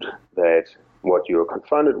conclude that what you're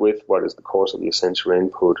confronted with, what is the cause of your sensory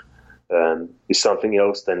input, is something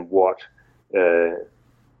else than what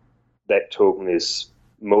that token is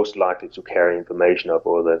most likely to carry information of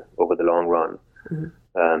over the long run.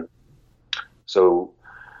 Mm-hmm. So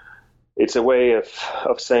it's a way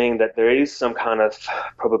of saying that there is some kind of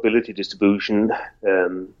probability distribution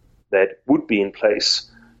that would be in place,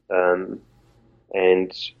 and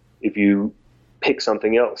if you pick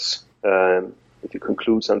something else, if you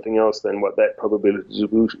conclude something else, then what that probability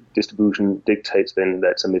distribution dictates, then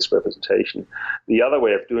that's a misrepresentation. The other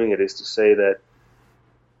way of doing it is to say that,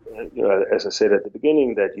 as I said at the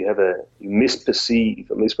beginning, that you misperceive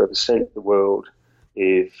or misrepresent the world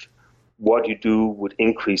if what you do would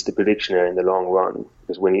increase the prediction error in the long run.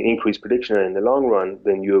 Because when you increase prediction error in the long run,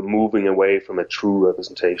 then you're moving away from a true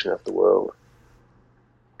representation of the world.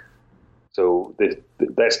 So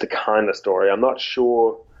that's the kind of story. I'm not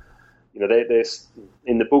sure, there's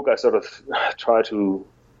in the book I sort of try to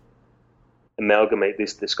amalgamate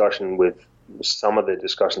this discussion with some of the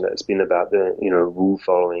discussion that's been about the rule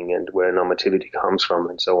following and where normativity comes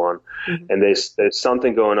from and so on. Mm-hmm. And there's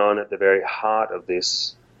something going on at the very heart of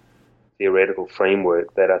this theoretical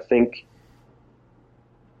framework that I think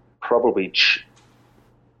probably should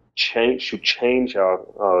change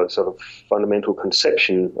our sort of fundamental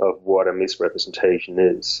conception of what a misrepresentation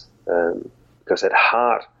is. Because at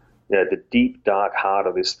heart, the deep, dark heart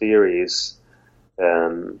of this theory is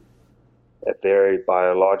a very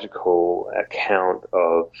biological account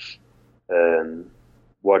of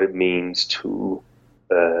what it means to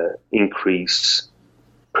increase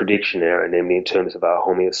prediction error, namely in terms of our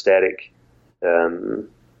homeostatic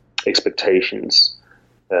expectations,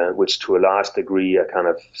 which to a large degree are kind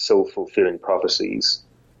of self-fulfilling prophecies.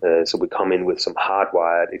 So we come in with some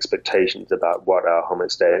hardwired expectations about what our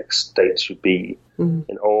homeostatic state should be.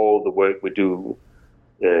 And all the work we do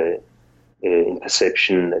in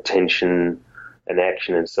perception, attention, and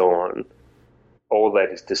action, and so on, all that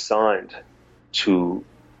is designed to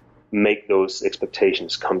make those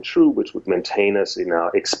expectations come true, which would maintain us in our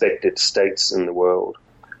expected states in the world.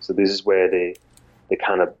 So this is where the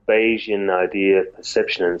kind of Bayesian idea of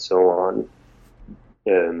perception and so on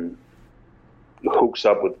hooks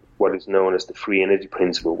up with what is known as the free energy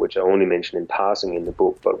principle, which I only mention in passing in the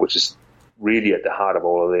book, but which is really at the heart of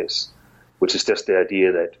all of this, which is just the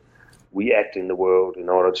idea that we act in the world in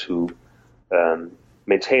order to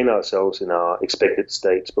maintain ourselves in our expected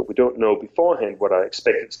states, but we don't know beforehand what our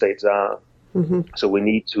expected states are. So we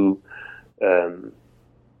need to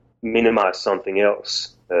minimize something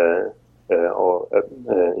else or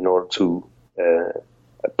in order to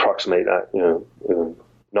approximate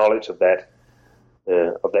knowledge of that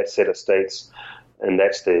set of states, and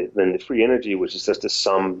that's then the free energy, which is just a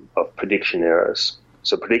sum of prediction errors.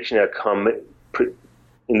 So prediction error come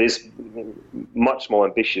in this much more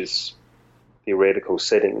ambitious theoretical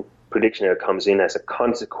setting. Prediction error comes in as a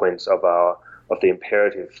consequence of the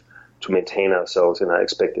imperative to maintain ourselves in our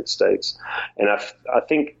expected states. And I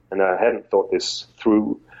think, and I hadn't thought this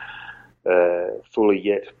through fully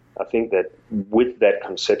yet, I think that with that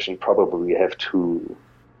conception, probably we have to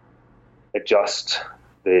adjust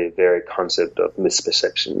the very concept of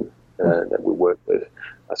misperception that we work with.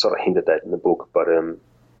 I sort of hinted that in the book, but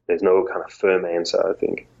there's no kind of firm answer, I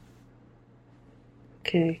think.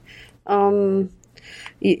 Okay.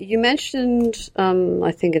 You mentioned,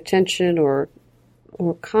 I think, attention or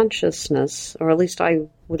consciousness, or at least I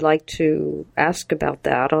would like to ask about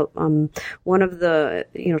that. One of the,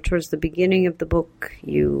 towards the beginning of the book,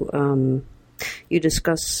 you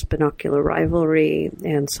discuss binocular rivalry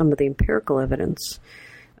and some of the empirical evidence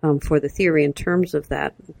for the theory in terms of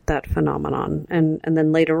that phenomenon, and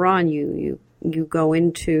then later on you go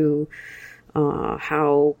into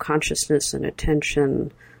how consciousness and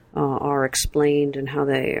attention are explained and how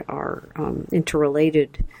they are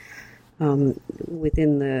interrelated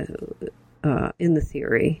within the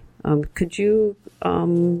theory. Could you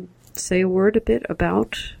say a word a bit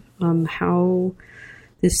about how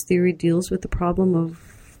this theory deals with the problem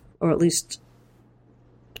of, or at least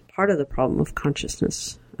part of the problem of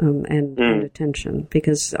consciousness and attention?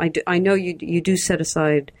 Because I know you do set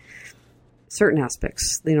aside certain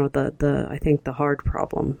aspects, I think the hard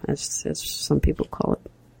problem, as some people call it.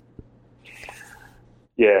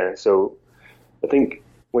 Yeah, so I think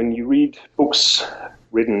when you read books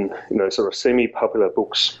written, sort of semi-popular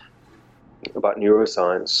books about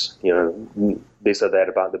neuroscience, this or that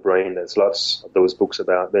about the brain, there's lots of those books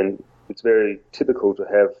about, then it's very typical to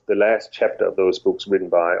have the last chapter of those books written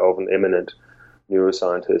by often eminent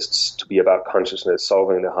neuroscientists to be about consciousness,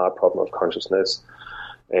 solving the hard problem of consciousness.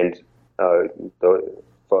 And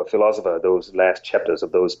for a philosopher, those last chapters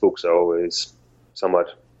of those books are always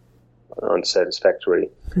somewhat unsatisfactory.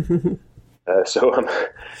 So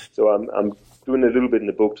I'm doing a little bit in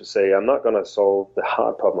the book to say I'm not going to solve the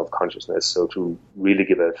hard problem of consciousness, so to really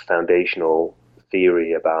give a foundational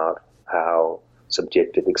theory about how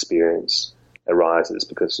subjective experience arises,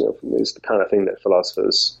 because it's the kind of thing that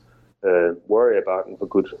philosophers worry about, and for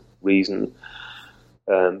good reason.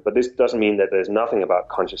 But this doesn't mean that there's nothing about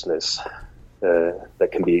consciousness that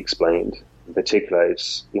can be explained. In particular,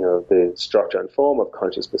 it's the structure and form of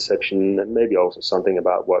conscious perception, and maybe also something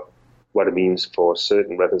about what it means for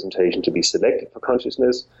certain representation to be selected for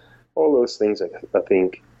consciousness. All those things I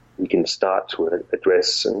think we can start to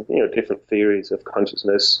address, and different theories of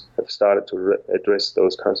consciousness have started to address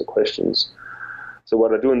those kinds of questions. So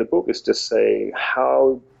what I do in the book is just say,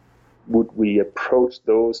 how would we approach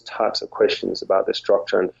those types of questions about the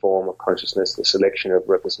structure and form of consciousness, the selection of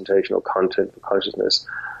representational content for consciousness?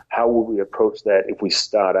 How would we approach that if we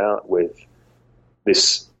start out with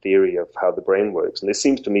this theory of how the brain works? And this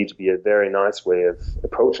seems to me to be a very nice way of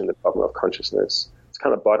approaching the problem of consciousness. It's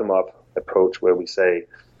kind of bottom-up approach where we say,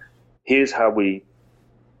 here's how we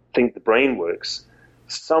think the brain works.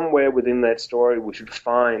 Somewhere within that story, we should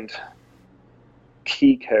find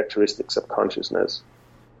key characteristics of consciousness.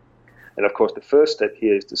 And of course, the first step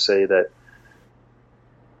here is to say that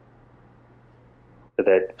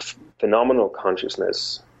phenomenal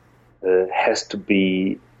consciousness has to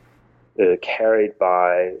be carried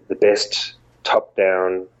by the best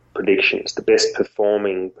top-down predictions, the best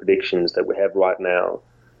performing predictions that we have right now.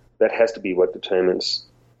 That has to be what determines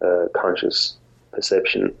conscious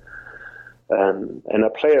perception. And I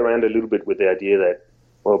play around a little bit with the idea that,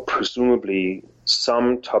 well, presumably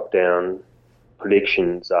some top-down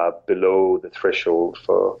predictions are below the threshold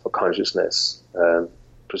for consciousness.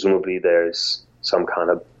 Presumably there's some kind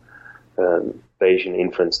of Bayesian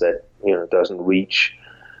inference that doesn't reach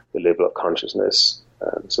the level of consciousness.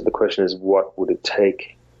 So the question is, what would it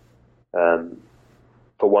take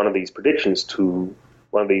for one of these predictions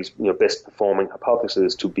one of these best performing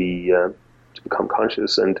hypotheses to become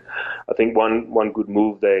conscious? And I think one good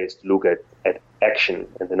move there is to look at action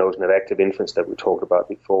and the notion of active inference that we talked about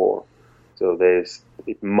before. So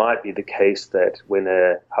it might be the case that when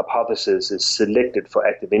a hypothesis is selected for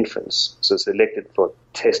active inference, so selected for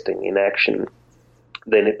testing in action,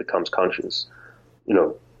 then it becomes conscious.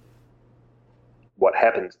 What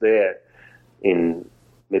happens there in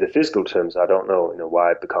metaphysical terms, I don't know,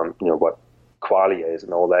 why it becomes, what qualia is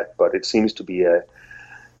and all that, but it seems to be a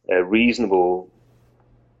reasonable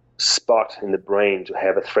spot in the brain to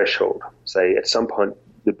have a threshold. Say at some point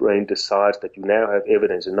the brain decides that you now have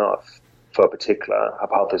evidence enough for a particular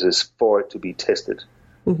hypothesis for it to be tested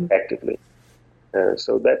actively.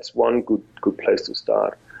 So that's one good place to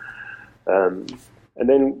start. And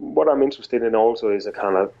then what I'm interested in also is a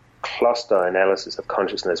kind of cluster analysis of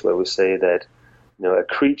consciousness, where we say that a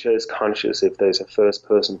creature is conscious if there's a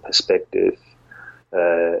first-person perspective,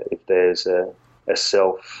 if there's a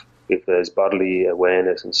self, if there's bodily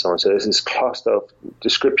awareness, and so on. So there's this cluster of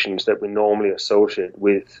descriptions that we normally associate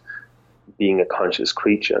with being a conscious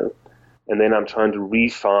creature. And then I'm trying to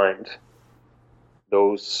refine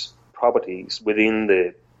those properties within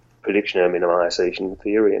the prediction error minimization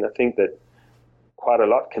theory. And I think that quite a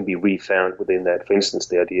lot can be refound within that. For instance,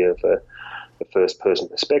 the idea of a first-person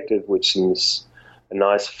perspective, which seems a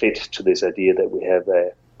nice fit to this idea that we have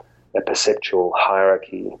a perceptual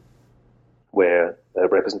hierarchy where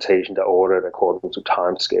representations are ordered according to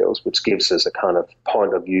time scales, which gives us a kind of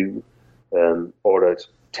point of view ordered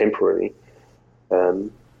temporarily.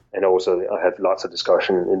 And also I have lots of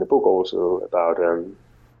discussion in the book also about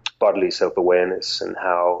bodily self-awareness and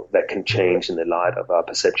how that can change in the light of our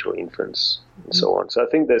perceptual inference and so on. So I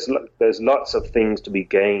think there's lots of things to be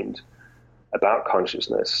gained about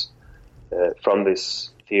consciousness from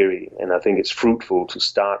this theory, and I think it's fruitful to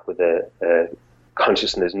start with a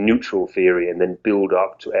consciousness neutral theory and then build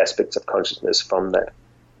up to aspects of consciousness from that.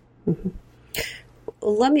 Mm-hmm.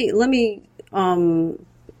 Let me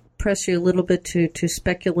press you a little bit to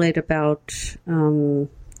speculate about.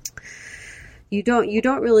 You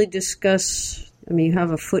don't really discuss. I mean, you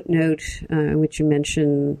have a footnote in which you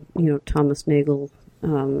mention, Thomas Nagel,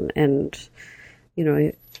 and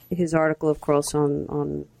his article, of course,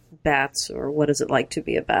 on bats, or what is it like to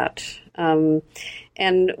be a bat, and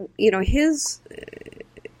his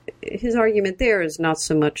argument there is not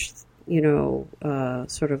so much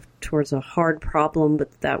sort of towards a hard problem,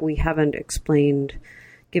 but that we haven't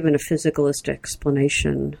given a physicalist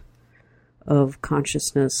explanation of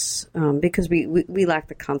consciousness, because we lack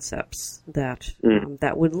the concepts that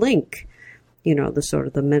that would link, the sort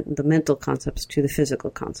of the mental concepts to the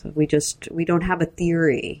physical concept. We don't have a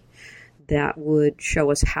theory that would show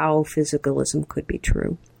us how physicalism could be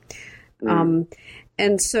true.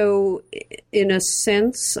 And so, in a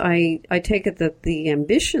sense, I take it that the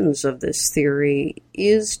ambitions of this theory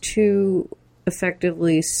is to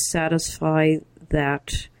effectively satisfy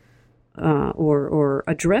that or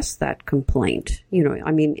address that complaint.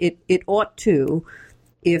 It ought to,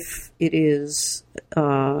 if it is,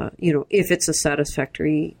 if it's a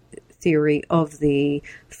satisfactory theory of the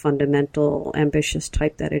fundamental ambitious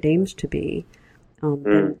type that it aims to be,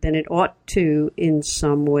 then it ought to in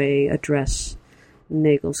some way address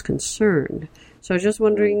Nagel's concern. So I was just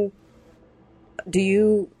wondering, do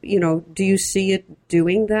you see it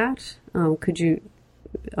doing that? Could you,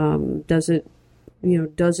 does it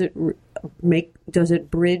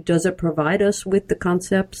provide us with the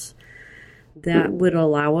concepts that would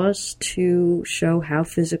allow us to show how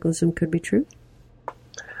physicalism could be true?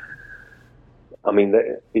 I mean,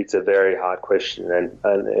 it's a very hard question, and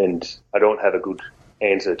I don't have a good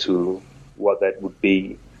answer to what that would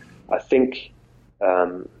be. I think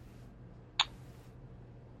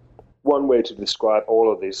one way to describe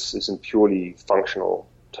all of this is in purely functional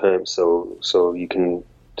terms. So you can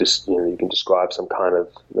describe some kind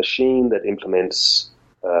of machine that implements,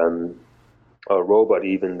 or a robot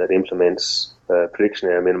even that implements prediction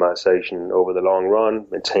error minimization over the long run,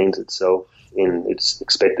 maintains itself in its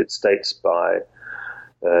expected states by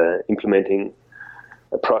implementing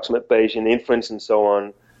approximate Bayesian inference and so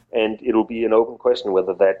on, and it'll be an open question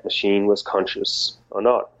whether that machine was conscious or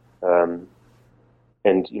not.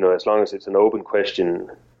 And as long as it's an open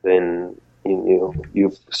question, then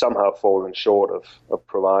you've somehow fallen short of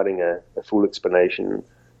providing a full explanation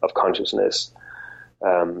of consciousness.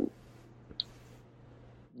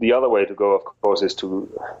 the other way to go, of course, is to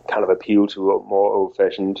kind of appeal to a more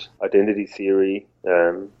old-fashioned identity theory,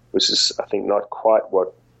 which is, I think, not quite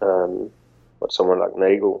what someone like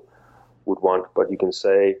Nagel would want. But you can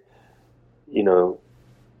say,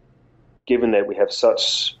 given that we have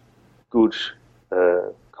such good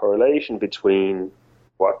correlation between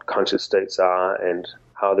what conscious states are and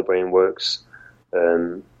how the brain works,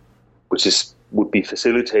 which would be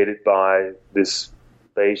facilitated by this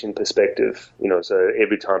Bayesian perspective. So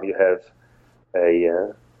every time you have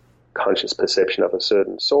a conscious perception of a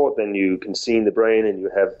certain sort, then you can see in the brain and you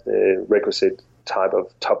have the requisite type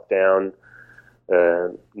of top-down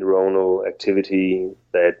neuronal activity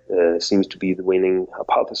that seems to be the winning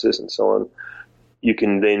hypothesis and so on. You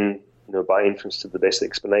can then, by inference to the best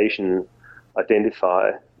explanation,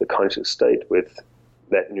 identify the conscious state with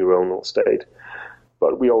that neuronal state.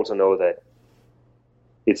 But we also know that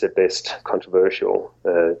it's at best controversial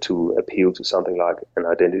to appeal to something like an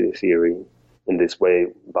identity theory in this way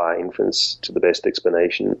by inference to the best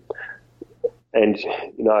explanation. And,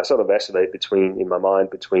 I sort of vacillate in my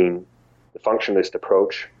mind between the functionalist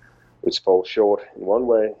approach, which falls short in one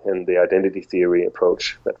way, and the identity theory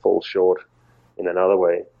approach that falls short in another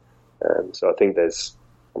way. So I think there's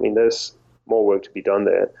more work to be done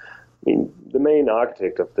there. The main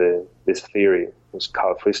architect of this theory was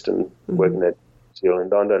Carl Friston, working at UCL in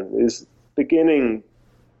London, is beginning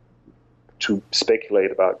to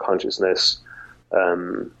speculate about consciousness,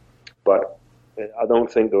 but I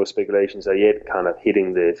don't think those speculations are yet kind of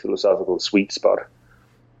hitting the philosophical sweet spot.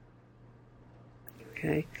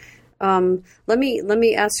 Okay, let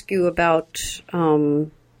me ask you about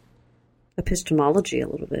epistemology a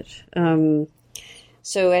little bit.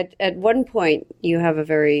 So at one point you have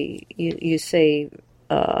you say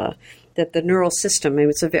that the neural system,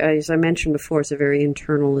 as I mentioned before, it's a very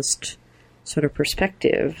internalist sort of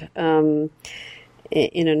perspective in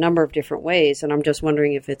a number of different ways, and I'm just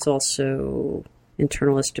wondering if it's also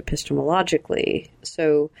internalist epistemologically.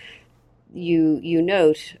 So you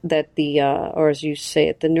note that or as you say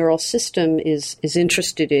it, the neural system is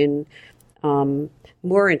interested in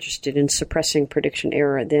more interested in suppressing prediction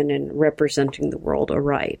error than in representing the world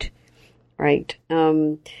aright, right?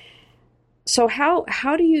 So how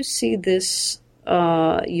do you see this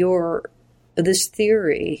this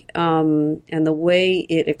theory and the way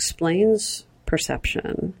it explains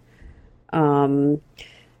perception in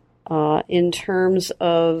terms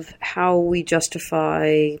of how we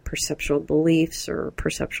justify perceptual beliefs or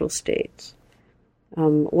perceptual states?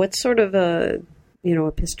 What sort of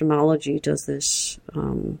epistemology does this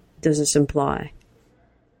imply?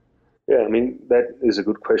 Yeah, that is a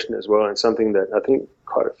good question as well, and something that I think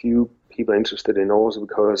quite a few people are interested in also,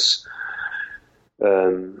 because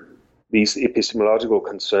these epistemological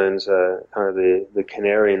concerns are kind of the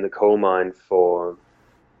canary in the coal mine for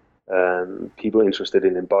people interested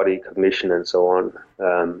in embodied cognition and so on.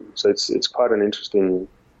 So it's quite an interesting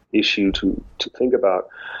issue to think about.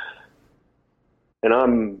 And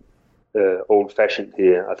I'm old-fashioned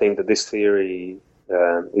here. I think that this theory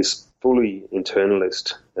is fully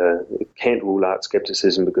internalist. It can't rule out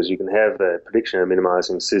skepticism, because you can have a prediction error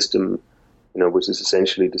minimizing system, which is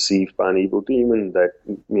essentially deceived by an evil demon that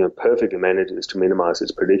perfectly manages to minimize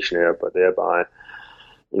its prediction error, but thereby,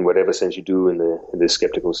 in whatever sense you do in this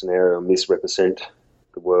skeptical scenario, misrepresent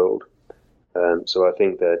the world. So I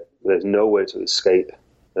think that there's no way to escape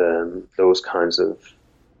those kinds of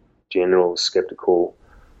general skeptical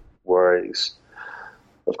worries.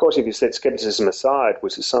 Of course, if you set skepticism aside,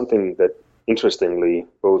 which is something that, interestingly,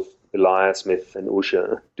 both Elias Smith and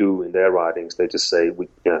Usher do in their writings, they just say,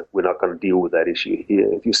 we're not going to deal with that issue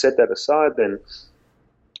here. If you set that aside, then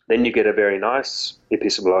you get a very nice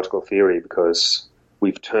epistemological theory, because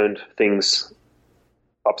we've turned things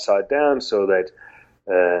upside down so that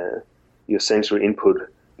your sensory input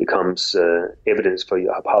becomes evidence for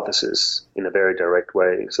your hypothesis in a very direct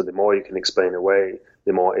way. So the more you can explain away,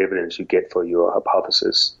 the more evidence you get for your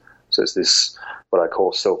hypothesis. So it's this, what I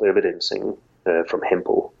call self-evidencing from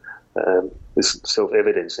Hempel, this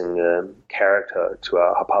self-evidencing character to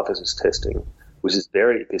our hypothesis testing, which is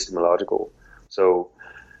very epistemological. So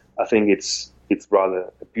I think it's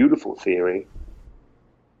rather a beautiful theory,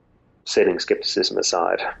 setting skepticism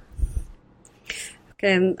aside.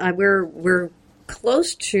 Okay, and we're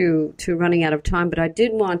close to running out of time, but I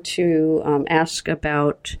did want to ask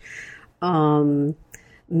about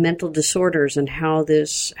mental disorders and how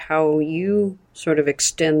you sort of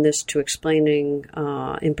extend this to explaining,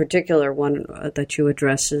 in particular, one that you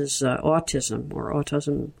address is autism or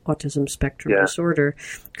autism spectrum disorder.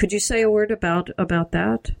 Could you say a word about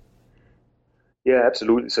that? Yeah,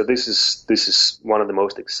 absolutely. So this is one of the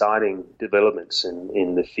most exciting developments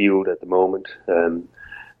in the field at the moment,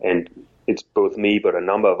 and it's both me but a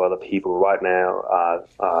number of other people right now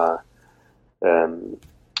are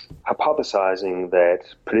hypothesizing that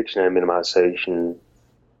prediction error minimization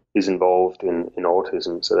is involved in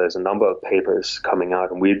autism. So there's a number of papers coming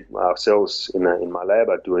out, and we ourselves in my lab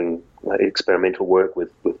are doing experimental work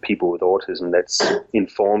with people with autism that's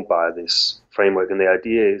informed by this framework. And the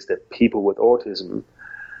idea is that people with autism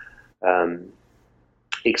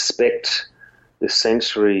expect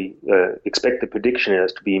the prediction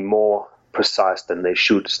errors to be more precise than they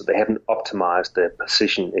should. So they haven't optimized their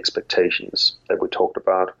precision expectations that we talked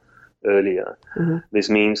about earlier. Mm-hmm. This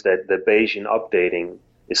means that the Bayesian updating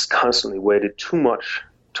is constantly weighted too much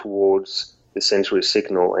towards the sensory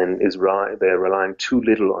signal, and they're relying too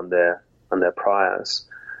little on their priors.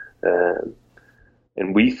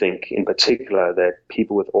 And we think, in particular, that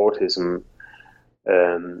people with autism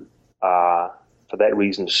are, for that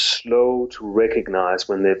reason, slow to recognize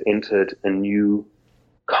when they've entered a new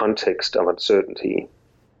context of uncertainty.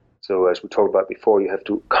 So, as we talked about before, you have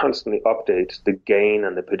to constantly update the gain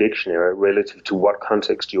and the prediction error relative to what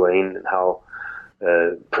context you are in and how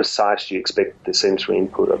precise you expect the sensory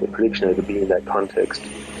input of the prediction error to be in that context.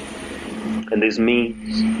 And this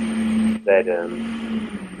means that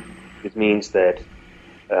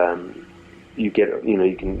you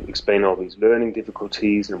can explain all these learning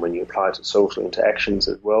difficulties, and when you apply it to social interactions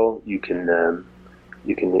as well, you can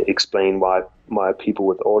explain why people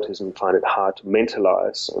with autism find it hard to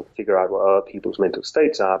mentalize or figure out what other people's mental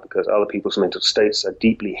states are, because other people's mental states are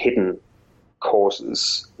deeply hidden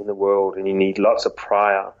causes in the world, and you need lots of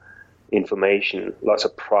prior information. Lots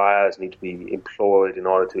of priors need to be employed in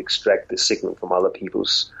order to extract the signal from other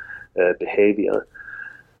people's behavior.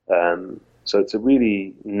 So it's a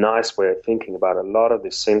really nice way of thinking about a lot of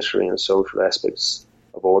the sensory and social aspects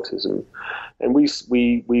of autism. And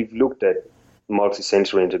we've looked at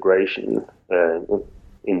multisensory integration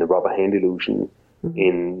in the rubber hand illusion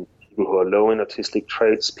in people who are low in autistic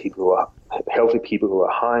traits, people who are healthy, people who are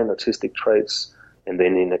high in autistic traits, and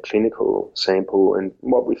then in a clinical sample. And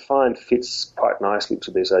what we find fits quite nicely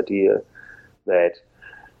to this idea that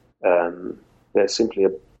there's simply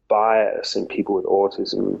a bias in people with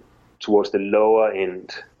autism towards the lower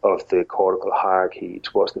end of the cortical hierarchy,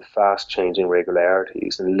 towards the fast-changing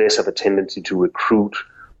regularities, and less of a tendency to recruit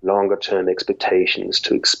longer-term expectations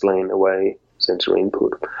to explain away sensory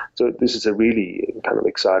input. So this is a really kind of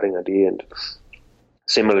exciting idea, and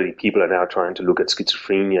similarly, people are now trying to look at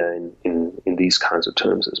schizophrenia in these kinds of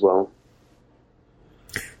terms as well.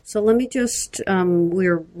 So let me just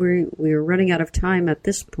we're running out of time at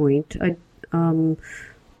this point.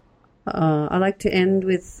 I like to end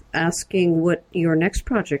with asking what your next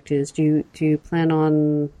project is. Do you plan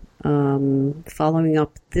on following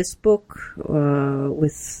up this book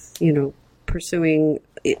with pursuing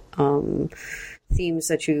themes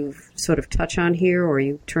that you sort of touch on here, or are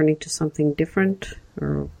you turning to something different,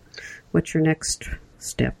 or what's your next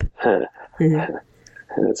step?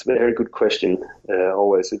 That's a very good question.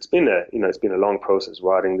 Always, it's been a long process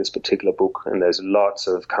writing this particular book, and there's lots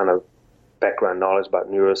of kind of background knowledge about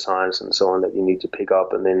neuroscience and so on that you need to pick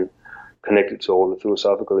up and then connect it to all the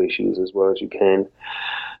philosophical issues as well as you can.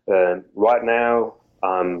 Right now,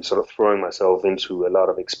 I'm sort of throwing myself into a lot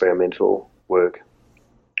of experimental work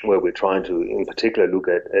where we're trying to, in particular, look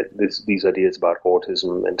at these ideas about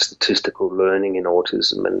autism and statistical learning in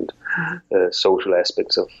autism and social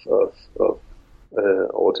aspects of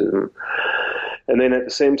autism. And then at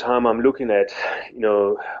the same time, I'm looking at,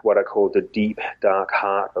 what I call the deep, dark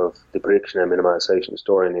heart of the prediction and minimization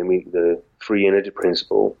story, namely the free energy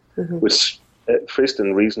principle, which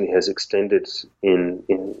Friston recently has extended in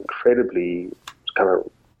incredibly kind of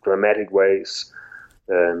dramatic ways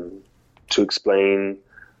to explain,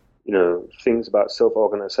 things about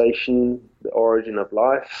self-organization, the origin of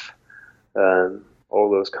life, all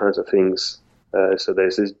those kinds of things. So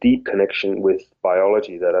there's this deep connection with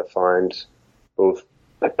biology that I find both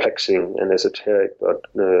perplexing and esoteric, but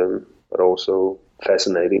also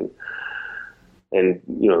fascinating. And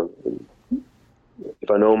if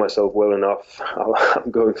I know myself well enough, I'm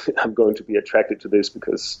going to be attracted to this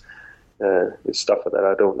because it's stuff that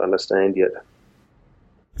I don't understand yet.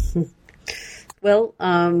 Well,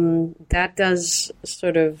 that does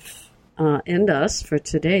sort of end us for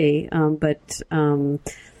today, but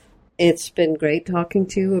it's been great talking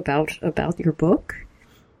to you about your book.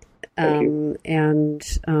 And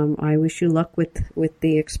I wish you luck with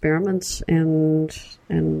the experiments, and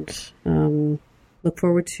look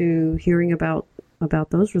forward to hearing about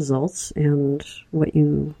those results and what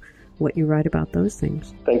you what you write about those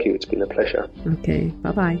things. Thank you. It's been a pleasure. Okay.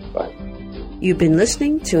 Bye-bye. Bye. You've been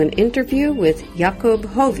listening to an interview with Jacob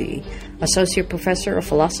Hovey, Associate Professor of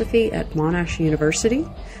Philosophy at Monash University.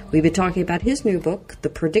 We've been talking about his new book, The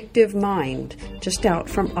Predictive Mind, just out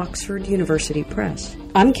from Oxford University Press.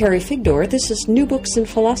 I'm Carrie Figdor. This is New Books in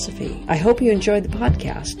Philosophy. I hope you enjoyed the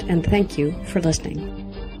podcast, and thank you for listening.